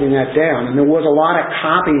gifted in putting that down. And there was a lot of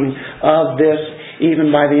copying of this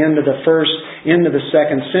even by the end of the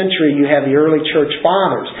second century. You have the early church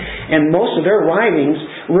fathers. And most of their writings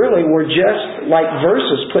really were just like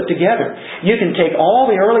verses put together. You can take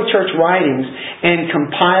all the early church writings and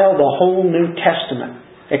compile the whole New Testament,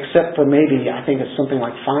 except for maybe, I think it's something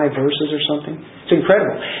like 5 verses or something. It's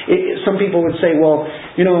incredible. Some people would say, well,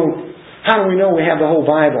 how do we know we have the whole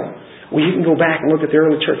Bible? Well, you can go back and look at the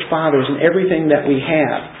early church fathers, and everything that we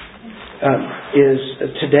have is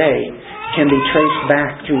today can be traced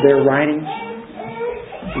back through their writings.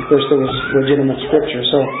 Of course, there was legitimate Scripture.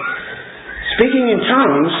 So, speaking in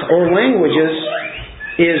tongues or languages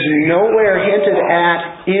is nowhere hinted at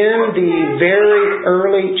in the very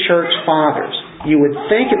early church fathers. You would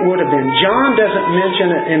think it would have been. John doesn't mention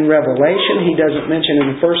it in Revelation. He doesn't mention it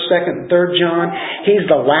in 1st, 2nd, and 3rd John. He's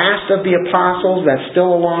the last of the apostles that's still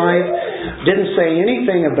alive. Didn't say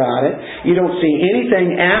anything about it. You don't see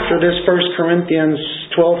anything after this 1 Corinthians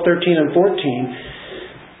 12, 13, and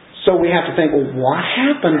 14. So we have to think, well, what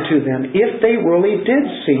happened to them if they really did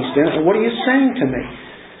cease? What are you saying to me?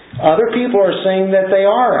 Other people are saying that they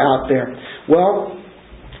are out there. Well,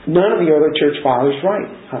 none of the early church fathers write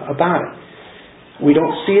about it. We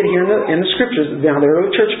don't see it here in the Scriptures. Now, the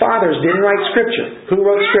early church fathers didn't write Scripture. Who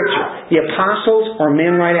wrote Scripture? The apostles or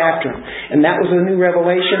men right after them. And that was the new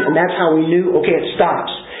revelation, and that's how we knew, okay, it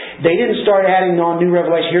stops. They didn't start adding on new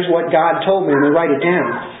revelation. Here's what God told me, and they write it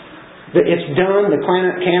down. It's done, the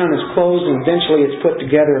canon is closed, and eventually it's put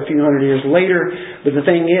together a few hundred years later. But the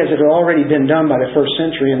thing is, it had already been done by the 1st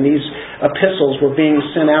century, and these epistles were being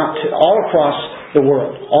sent out to all across the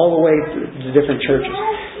world, all the way to different churches.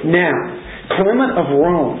 Now, Clement of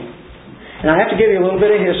Rome. And I have to give you a little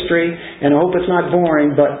bit of history, and I hope it's not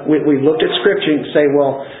boring, but we looked at Scripture and say,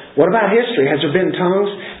 well, what about history? Has there been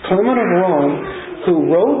tongues? Clement of Rome,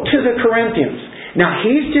 who wrote to the Corinthians. Now,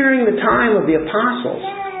 he's during the time of the apostles.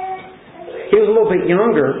 He was a little bit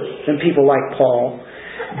younger than people like Paul,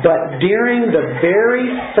 but during the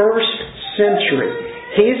very first century,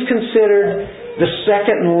 he's considered the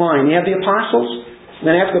second in line. You have the apostles,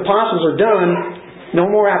 and then after the apostles are done,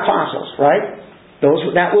 no more apostles, right?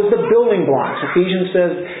 That was the building blocks. Ephesians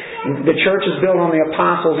says the church is built on the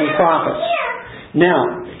apostles and prophets.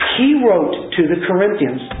 Now, he wrote to the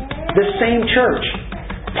Corinthians, the same church,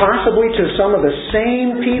 possibly to some of the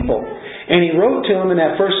same people. And he wrote to them in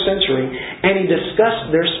that first century, and he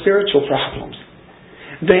discussed their spiritual problems.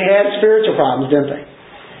 They had spiritual problems, didn't they?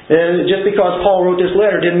 Just because Paul wrote this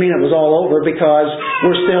letter didn't mean it was all over, because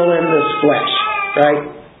we're still in this flesh,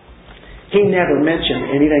 right? He never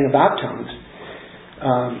mentioned anything about tongues.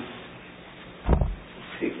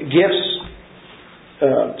 Gifts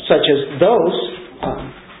such as those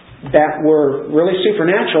that were really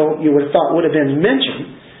supernatural, you would have thought would have been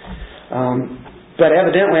mentioned. But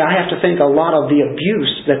evidently, I have to think a lot of the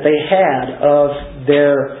abuse that they had of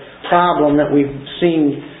their problem that we've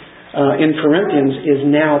seen in Corinthians is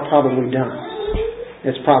now probably done.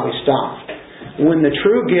 It's probably stopped. When the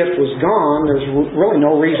true gift was gone, there's really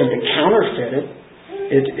no reason to counterfeit it.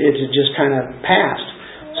 It just kind of passed.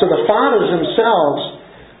 So the fathers themselves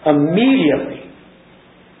immediately,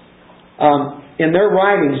 in their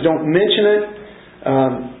writings, don't mention it.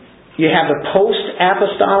 You have the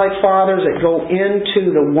post-apostolic fathers that go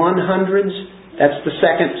into the 100s. That's the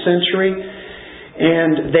 2nd century.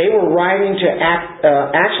 And they were writing to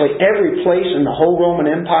actually every place in the whole Roman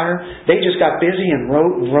Empire. They just got busy and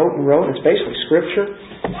wrote and wrote and wrote. It's basically Scripture.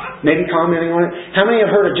 Maybe commenting on it. How many have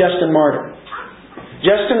heard of Justin Martyr?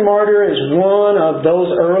 Justin Martyr is one of those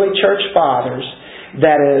early church fathers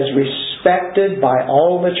that is respected by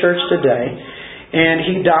all the church today, and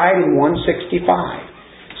he died in 165.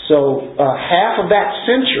 So half of that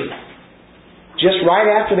century, just right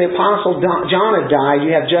after the Apostle John had died,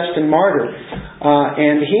 you have Justin Martyr,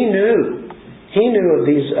 and he knew of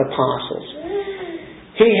these apostles.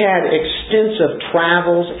 He had extensive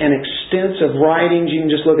travels and extensive writings. You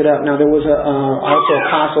can just look it up. Now, there was also an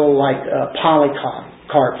apostle like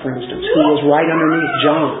Polycarp, for instance, who was right underneath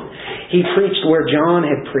John. He preached where John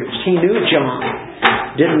had preached. He knew John.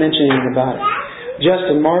 Didn't mention anything about it.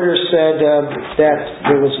 Justin Martyr said that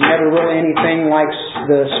there was never really anything like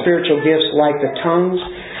the spiritual gifts like the tongues.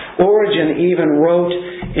 Origen even wrote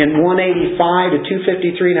in 185 to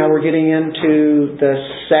 253, now we're getting into the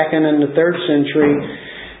 2nd and the 3rd century,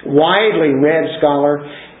 widely read scholar,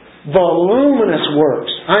 voluminous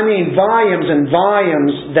works. I mean volumes and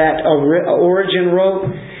volumes that Origen wrote.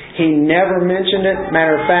 He never mentioned it.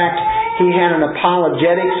 Matter of fact, he had an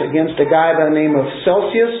apologetics against a guy by the name of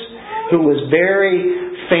Celsius, who was very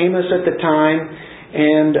famous at the time.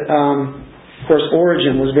 And, of course,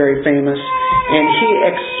 Origen was very famous. And he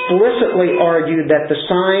explicitly argued that the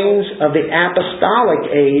signs of the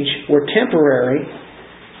apostolic age were temporary,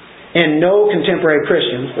 and no contemporary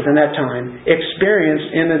Christians within that time experienced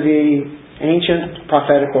into the ancient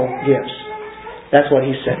prophetical gifts. That's what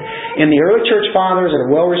he said. In the early church fathers that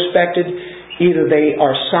are well respected, either they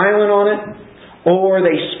are silent on it, or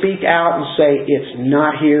they speak out and say, it's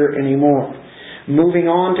not here anymore. Moving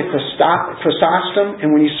on to Chrysostom,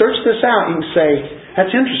 and when you search this out, you can say,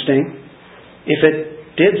 that's interesting. If it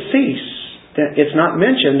did cease, it's not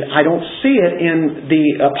mentioned. I don't see it in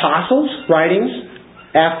the apostles' writings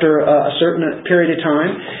after a certain period of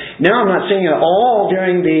time. Now I'm not seeing it all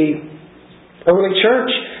during the early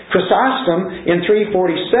church. Chrysostom in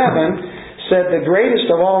 347 said the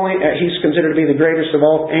greatest of all, he's considered to be the greatest of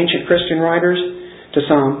all ancient Christian writers to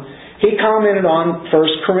some. He commented on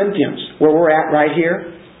 1 Corinthians, where we're at right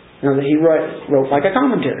here. Now that he wrote like a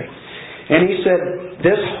commentary. And he said,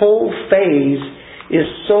 this whole phase is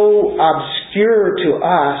so obscure to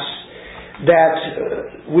us that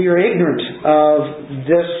we are ignorant of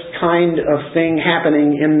this kind of thing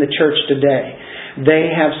happening in the church today.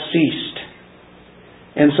 They have ceased.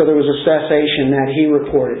 And so there was a cessation that he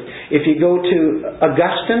reported. If you go to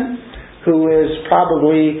Augustine, who is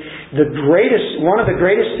probably one of the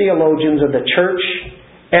greatest theologians of the church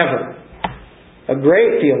ever, a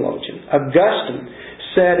great theologian, Augustine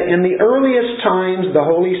said, in the earliest times the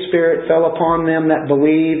Holy Spirit fell upon them that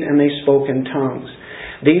believed, and they spoke in tongues.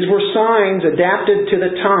 These were signs adapted to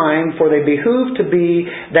the time, for they behooved to be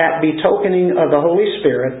that betokening of the Holy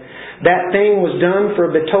Spirit. That thing was done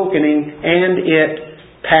for betokening, and it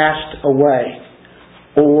passed away,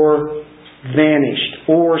 or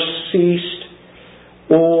vanished, or ceased,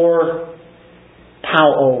 or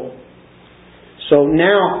pao. So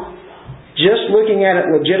now, just looking at it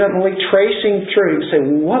legitimately, tracing through, you say,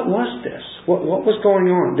 what was this? What was going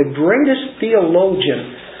on? The greatest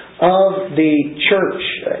theologian of the church,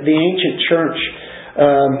 the ancient church,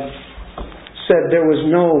 said there was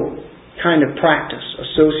no kind of practice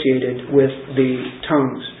associated with the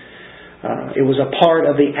tongues. It was a part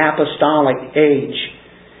of the apostolic age.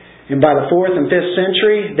 And by the 4th and 5th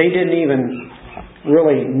century, they didn't even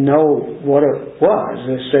really know what it was.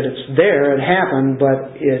 They said it's there, it happened,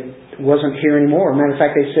 but it wasn't here anymore. Matter of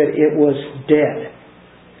fact, they said it was dead.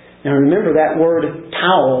 Now remember that word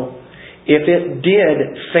pao, if it did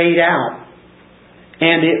fade out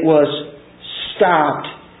and it was stopped,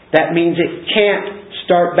 that means it can't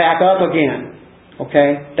start back up again.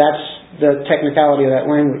 Okay? That's the technicality of that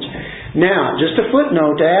language. Now, just a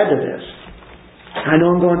footnote to add to this. I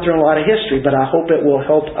know I'm going through a lot of history, but I hope it will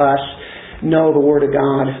help us know the Word of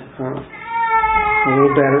God a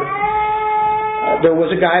little better. There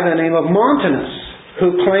was a guy by the name of Montanus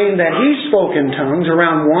who claimed that he spoke in tongues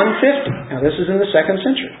around 150. Now, this is in the 2nd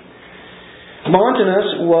century.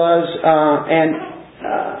 Montanus was,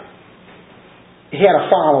 he had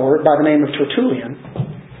a follower by the name of Tertullian,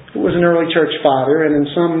 who was an early church father, and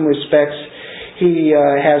in some respects he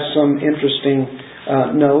has some interesting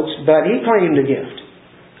notes, but he claimed a gift.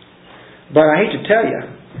 But I hate to tell you,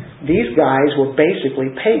 these guys were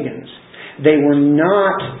basically pagans. They were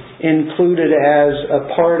not included as a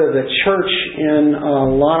part of the church in a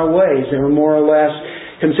lot of ways. They were more or less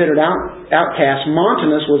considered outcasts.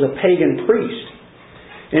 Montanus was a pagan priest,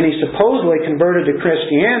 and he supposedly converted to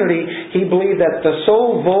Christianity. He believed that the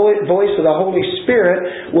sole voice of the Holy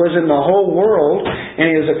Spirit was in the whole world, and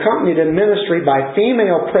he was accompanied in ministry by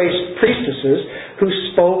female priestesses who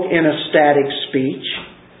spoke in ecstatic speech.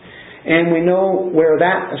 And we know where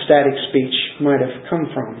that ecstatic speech might have come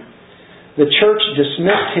from. The church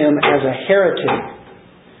dismissed him as a heretic.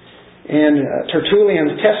 And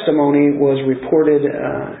Tertullian's testimony was reported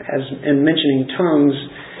as in mentioning tongues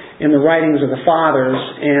in the writings of the Fathers,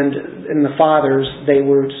 and in the Fathers they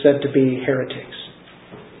were said to be heretics.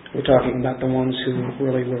 We're talking about the ones who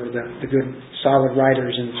really were the good, solid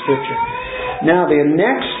writers in Scripture. Now, the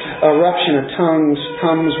next eruption of tongues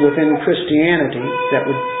comes within Christianity, that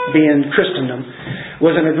would be in Christendom,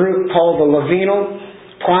 was in a group called the Levinal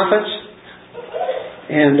prophets.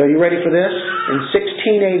 And are you ready for this? In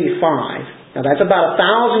 1685, now that's about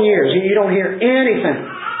 1,000 years. You don't hear anything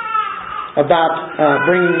about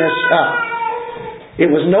bringing this up.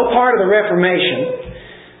 It was no part of the Reformation,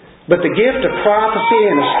 but the gift of prophecy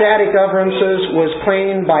and ecstatic utterances was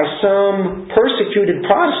claimed by some persecuted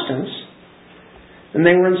Protestants, and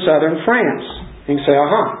they were in southern France. And you say,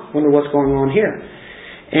 wonder what's going on here.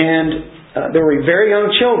 And there were very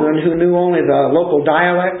young children who knew only the local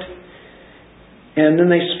dialect, and then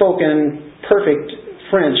they spoke in perfect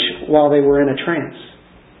French while they were in a trance.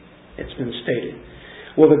 It's been stated.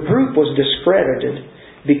 Well, the group was discredited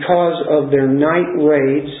because of their night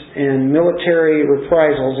raids and military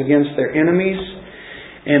reprisals against their enemies,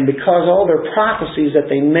 and because all their prophecies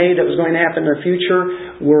that they made that was going to happen in the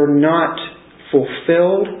future were not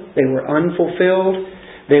fulfilled. They were unfulfilled.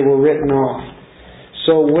 They were written off.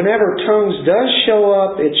 So whenever tongues does show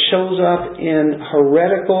up, it shows up in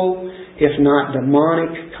heretical, if not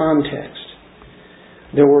demonic, context.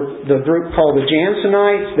 There were the group called the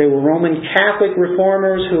Jansenites. They were Roman Catholic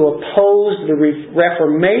reformers who opposed the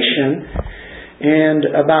Reformation. And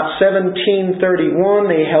about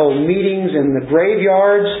 1731, they held meetings in the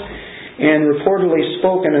graveyards and reportedly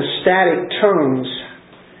spoke in ecstatic tongues.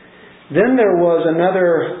 Then there was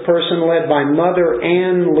another person led by Mother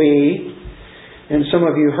Ann Lee, and some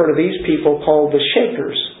of you heard of these people, called the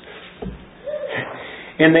Shakers.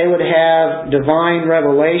 And they would have divine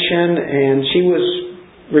revelation, and she was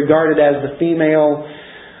regarded as the female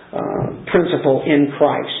principle in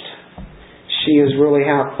Christ. She is really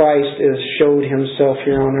how Christ showed Himself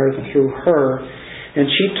here on earth through her. And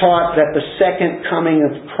she taught that the second coming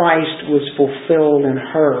of Christ was fulfilled in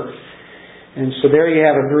her. And so there you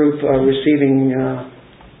have a group receiving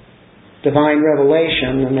divine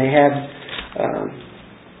revelation, and they had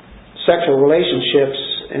sexual relationships,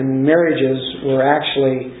 and marriages were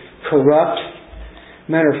actually corrupt.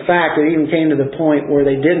 Matter of fact, it even came to the point where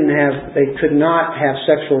they could not have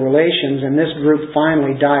sexual relations, and this group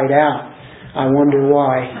finally died out. I wonder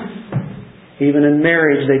why. Even in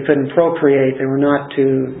marriage, they couldn't procreate. They were not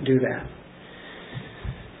to do that.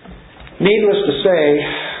 Needless to say,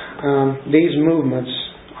 these movements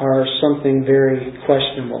are something very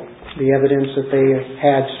questionable. The evidence that they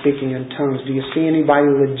had speaking in tongues. Do you see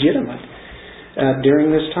anybody legitimate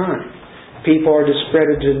during this time? People are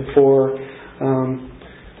discredited for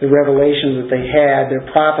the revelations that they had. Their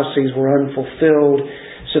prophecies were unfulfilled.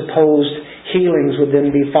 Supposed healings would then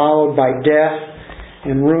be followed by death,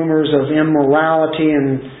 and rumors of immorality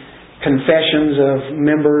and confessions of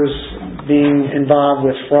members being involved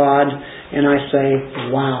with fraud. And I say,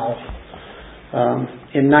 wow.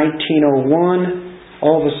 In 1901,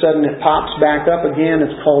 all of a sudden it pops back up again.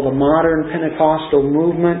 It's called the Modern Pentecostal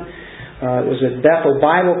Movement. It was at Bethel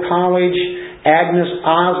Bible College. Agnes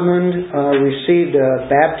Osmond received a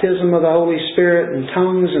baptism of the Holy Spirit in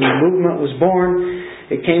tongues, and the movement was born.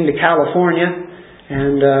 It came to California,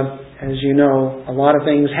 and as you know, a lot of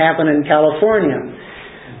things happen in California.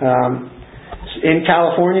 In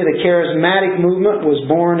California, the charismatic movement was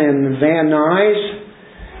born in Van Nuys.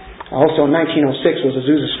 Also in 1906 was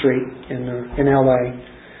Azusa Street in LA.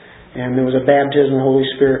 And there was a baptism of the Holy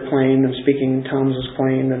Spirit claimed, and speaking in tongues was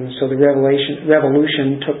claimed. And so the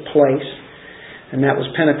revolution took place. And that was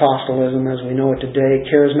Pentecostalism as we know it today.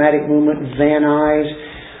 Charismatic movement, Van Nuys,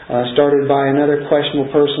 started by another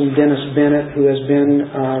questionable person, Dennis Bennett, who has been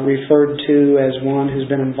referred to as one who's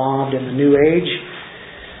been involved in the New Age.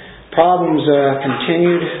 Problems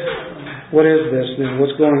continued. What is this then?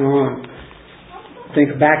 What's going on?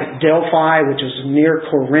 Think back at Delphi, which is near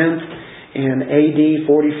Corinth, in AD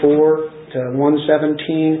 44 to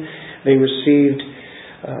 117. They received,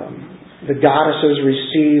 the goddesses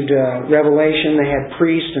received revelation. They had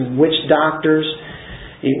priests and witch doctors.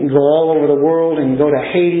 You can go all over the world and go to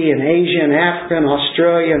Haiti and Asia and Africa and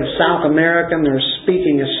Australia and South America, and they're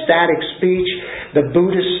speaking ecstatic speech. The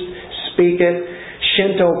Buddhists speak it.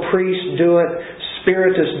 Shinto priests do it,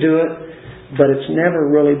 Spiritists do it, but it's never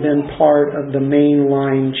really been part of the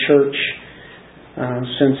mainline church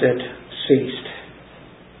since it ceased.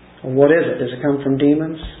 Well, what is it? Does it come from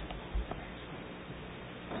demons?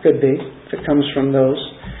 Could be, if it comes from those.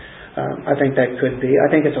 I think that could be. I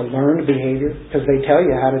think it's a learned behavior because they tell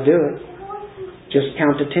you how to do it. Just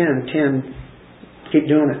count to 10. 10. Keep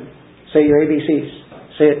doing it. Say your ABCs.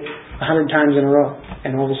 Say it 100 times in a row,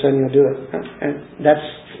 and all of a sudden you'll do it. And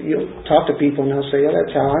you'll talk to people and they'll say, "Yeah,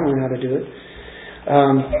 that's how I learned how to do it."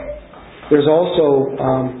 There's also,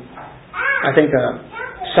 I think, a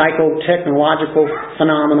psychotechnological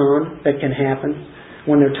phenomenon that can happen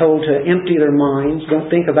when they're told to empty their minds. Don't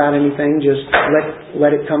think about anything. Just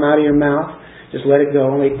let it come out of your mouth. Just let it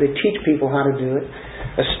go. They teach people how to do it.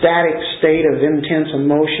 A static state of intense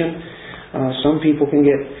emotion. Some people can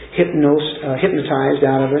get hypnotized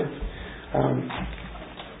out of it.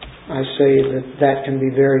 I say that can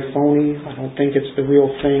be very phony. I don't think it's the real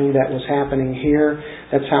thing that was happening here.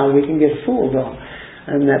 That's how we can get fooled, though.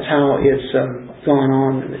 And that's how it's gone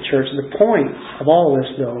on in the church. The point of all this,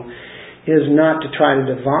 though, is not to try to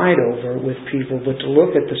divide over with people, but to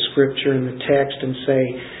look at the Scripture and the text and say,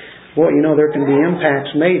 well, there can be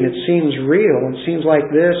impacts made, and it seems real, it seems like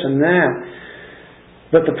this and that.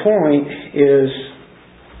 But the point is,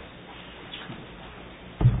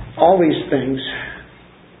 all these things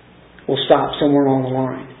will stop somewhere along the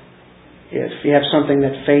line. If you have something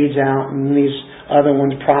that fades out and these other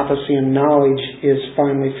ones, prophecy and knowledge, is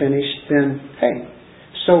finally finished, then, hey,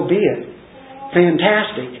 so be it.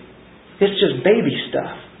 Fantastic. It's just baby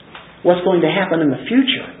stuff. What's going to happen in the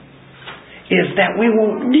future is that we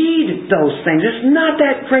won't need those things. It's not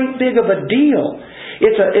that great big of a deal.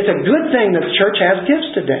 It's a good thing that the church has gifts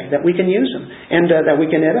today, that we can use them, and that we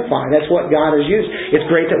can edify. That's what God has used. It's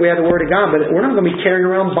great that we have the Word of God, but we're not going to be carrying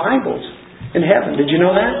around Bibles in heaven. Did you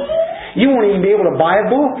know that? You won't even be able to buy a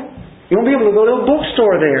book. You won't be able to go to a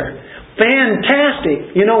bookstore there.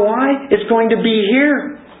 Fantastic. You know why? It's going to be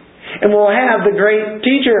here. And we'll have the great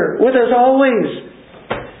teacher with us always.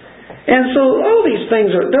 And so all these things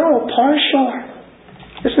they're all partial.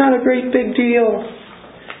 It's not a great big deal.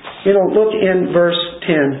 Look in verse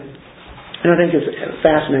 10. And I think it's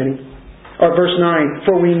fascinating. Or verse 9.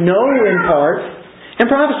 For we know in part and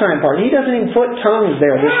prophesy in part. He doesn't even put tongues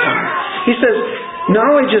there this time. He says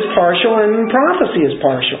knowledge is partial and prophecy is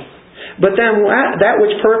partial. But then that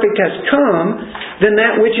which perfect has come, then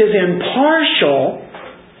that which is impartial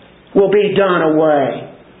will be done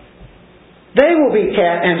away. They will be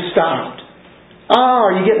cut and stopped.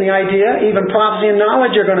 Are you getting the idea? Even prophecy and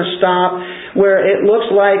knowledge are going to stop, where it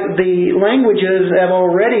looks like the languages have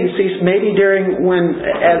already ceased, maybe during when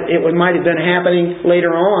it might have been happening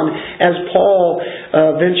later on, as Paul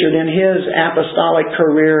ventured in his apostolic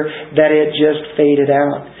career, that it just faded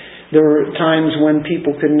out. There were times when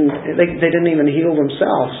people they didn't even heal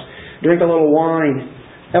themselves. Drink a little wine.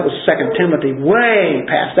 That was 2 Timothy, way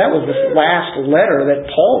past. That was the last letter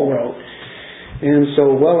that Paul wrote. And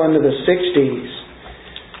so well into the 60s.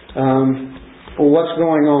 What's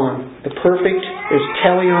going on? The perfect is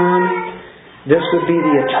teleon. This would be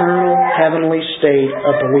the eternal heavenly state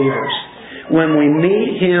of believers. When we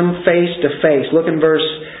meet Him face to face. Look in verse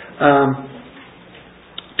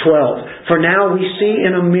 12. For now we see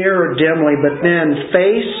in a mirror dimly, but then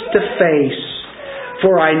face to face.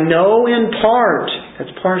 For I know in part. That's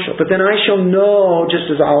partial. But then I shall know just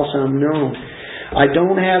as also am known. I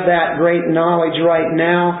don't have that great knowledge right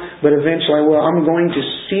now, but eventually I'm going to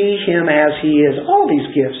see Him as He is. All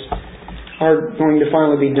these gifts are going to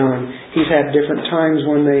finally be done. He's had different times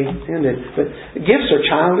when they ended. But gifts are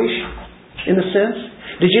childish, in a sense.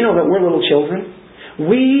 Did you know that we're little children?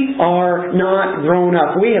 We are not grown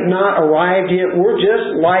up. We have not arrived yet. We're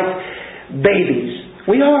just like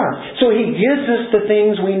babies. We are. So He gives us the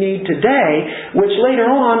things we need today, which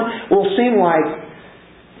later on will seem like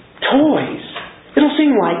toys. It'll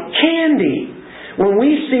seem like candy when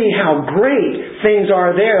we see how great things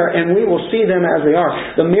are there, and we will see them as they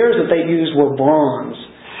are. The mirrors that they used were bronze,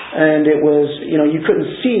 and it was, you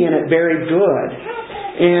couldn't see in it very good.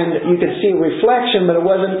 And you could see reflection, but it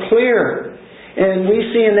wasn't clear. And we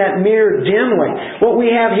see in that mirror dimly. What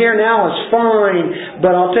we have here now is fine,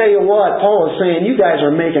 but I'll tell you what, Paul is saying, you guys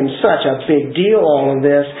are making such a big deal all of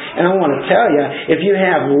this, and I want to tell you, if you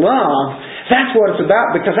have love, that's what it's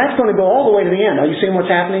about, because that's going to go all the way to the end. Are you seeing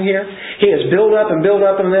what's happening here? He has built up in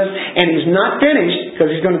this, and He's not finished, because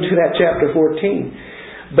He's going to do that chapter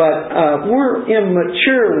 14. But we're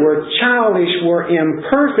immature, we're childish, we're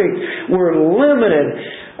imperfect, we're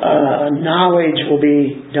limited. Knowledge will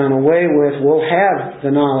be done away with. We'll have the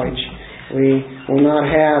knowledge. We will not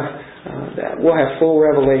have that. We'll have full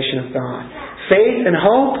revelation of God. Faith and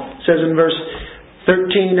hope, says in verse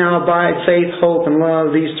 13, now abide faith, hope, and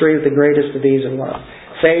love. These three, the greatest of these are love.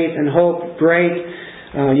 Faith and hope, great.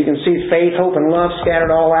 You can see faith, hope, and love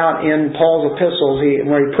scattered all out in Paul's epistles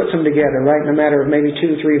where he puts them together, right, in a matter of maybe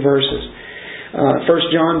 2-3 verses. 1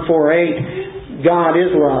 John 4:8, God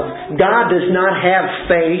is love. God does not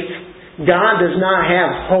have faith. God does not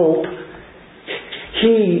have hope.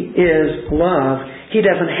 He is love. He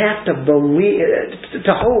doesn't have to believe.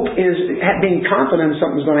 To hope is being confident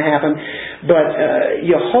something's going to happen, but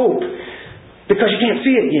you hope because you can't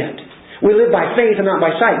see it yet. We live by faith and not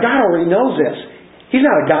by sight. God already knows this. He's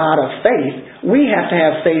not a God of faith. We have to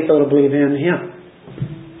have faith, though, to believe in Him.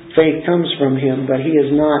 Faith comes from Him, but He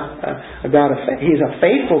is not a God of faith. He's a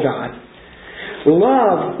faithful God.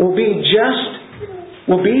 Love will be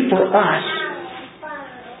for us.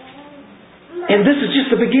 And this is just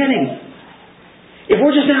the beginning. If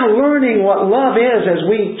we're just now learning what love is as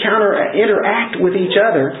we interact with each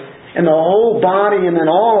other and the whole body and then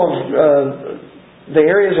all of the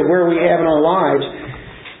areas of where we have in our lives,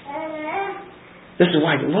 this is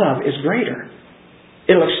why love is greater.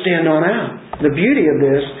 It'll extend on out. The beauty of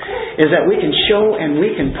this is that we can show and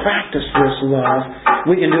we can practice this love.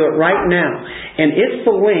 We can do it right now. And it's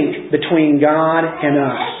the link between God and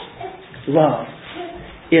us. Love.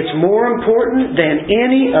 It's more important than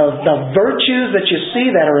any of the virtues that you see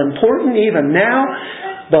that are important even now,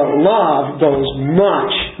 but love goes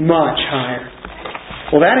much, much higher.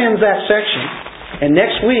 Well, that ends that section. And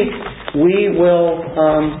next week, we will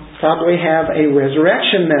probably have a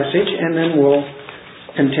resurrection message, and then we'll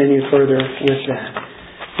continue further with that.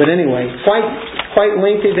 But anyway, quite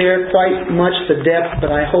lengthy there, quite much the depth,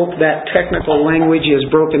 but I hope that technical language is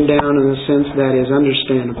broken down in a sense that is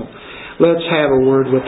understandable. Let's have a word with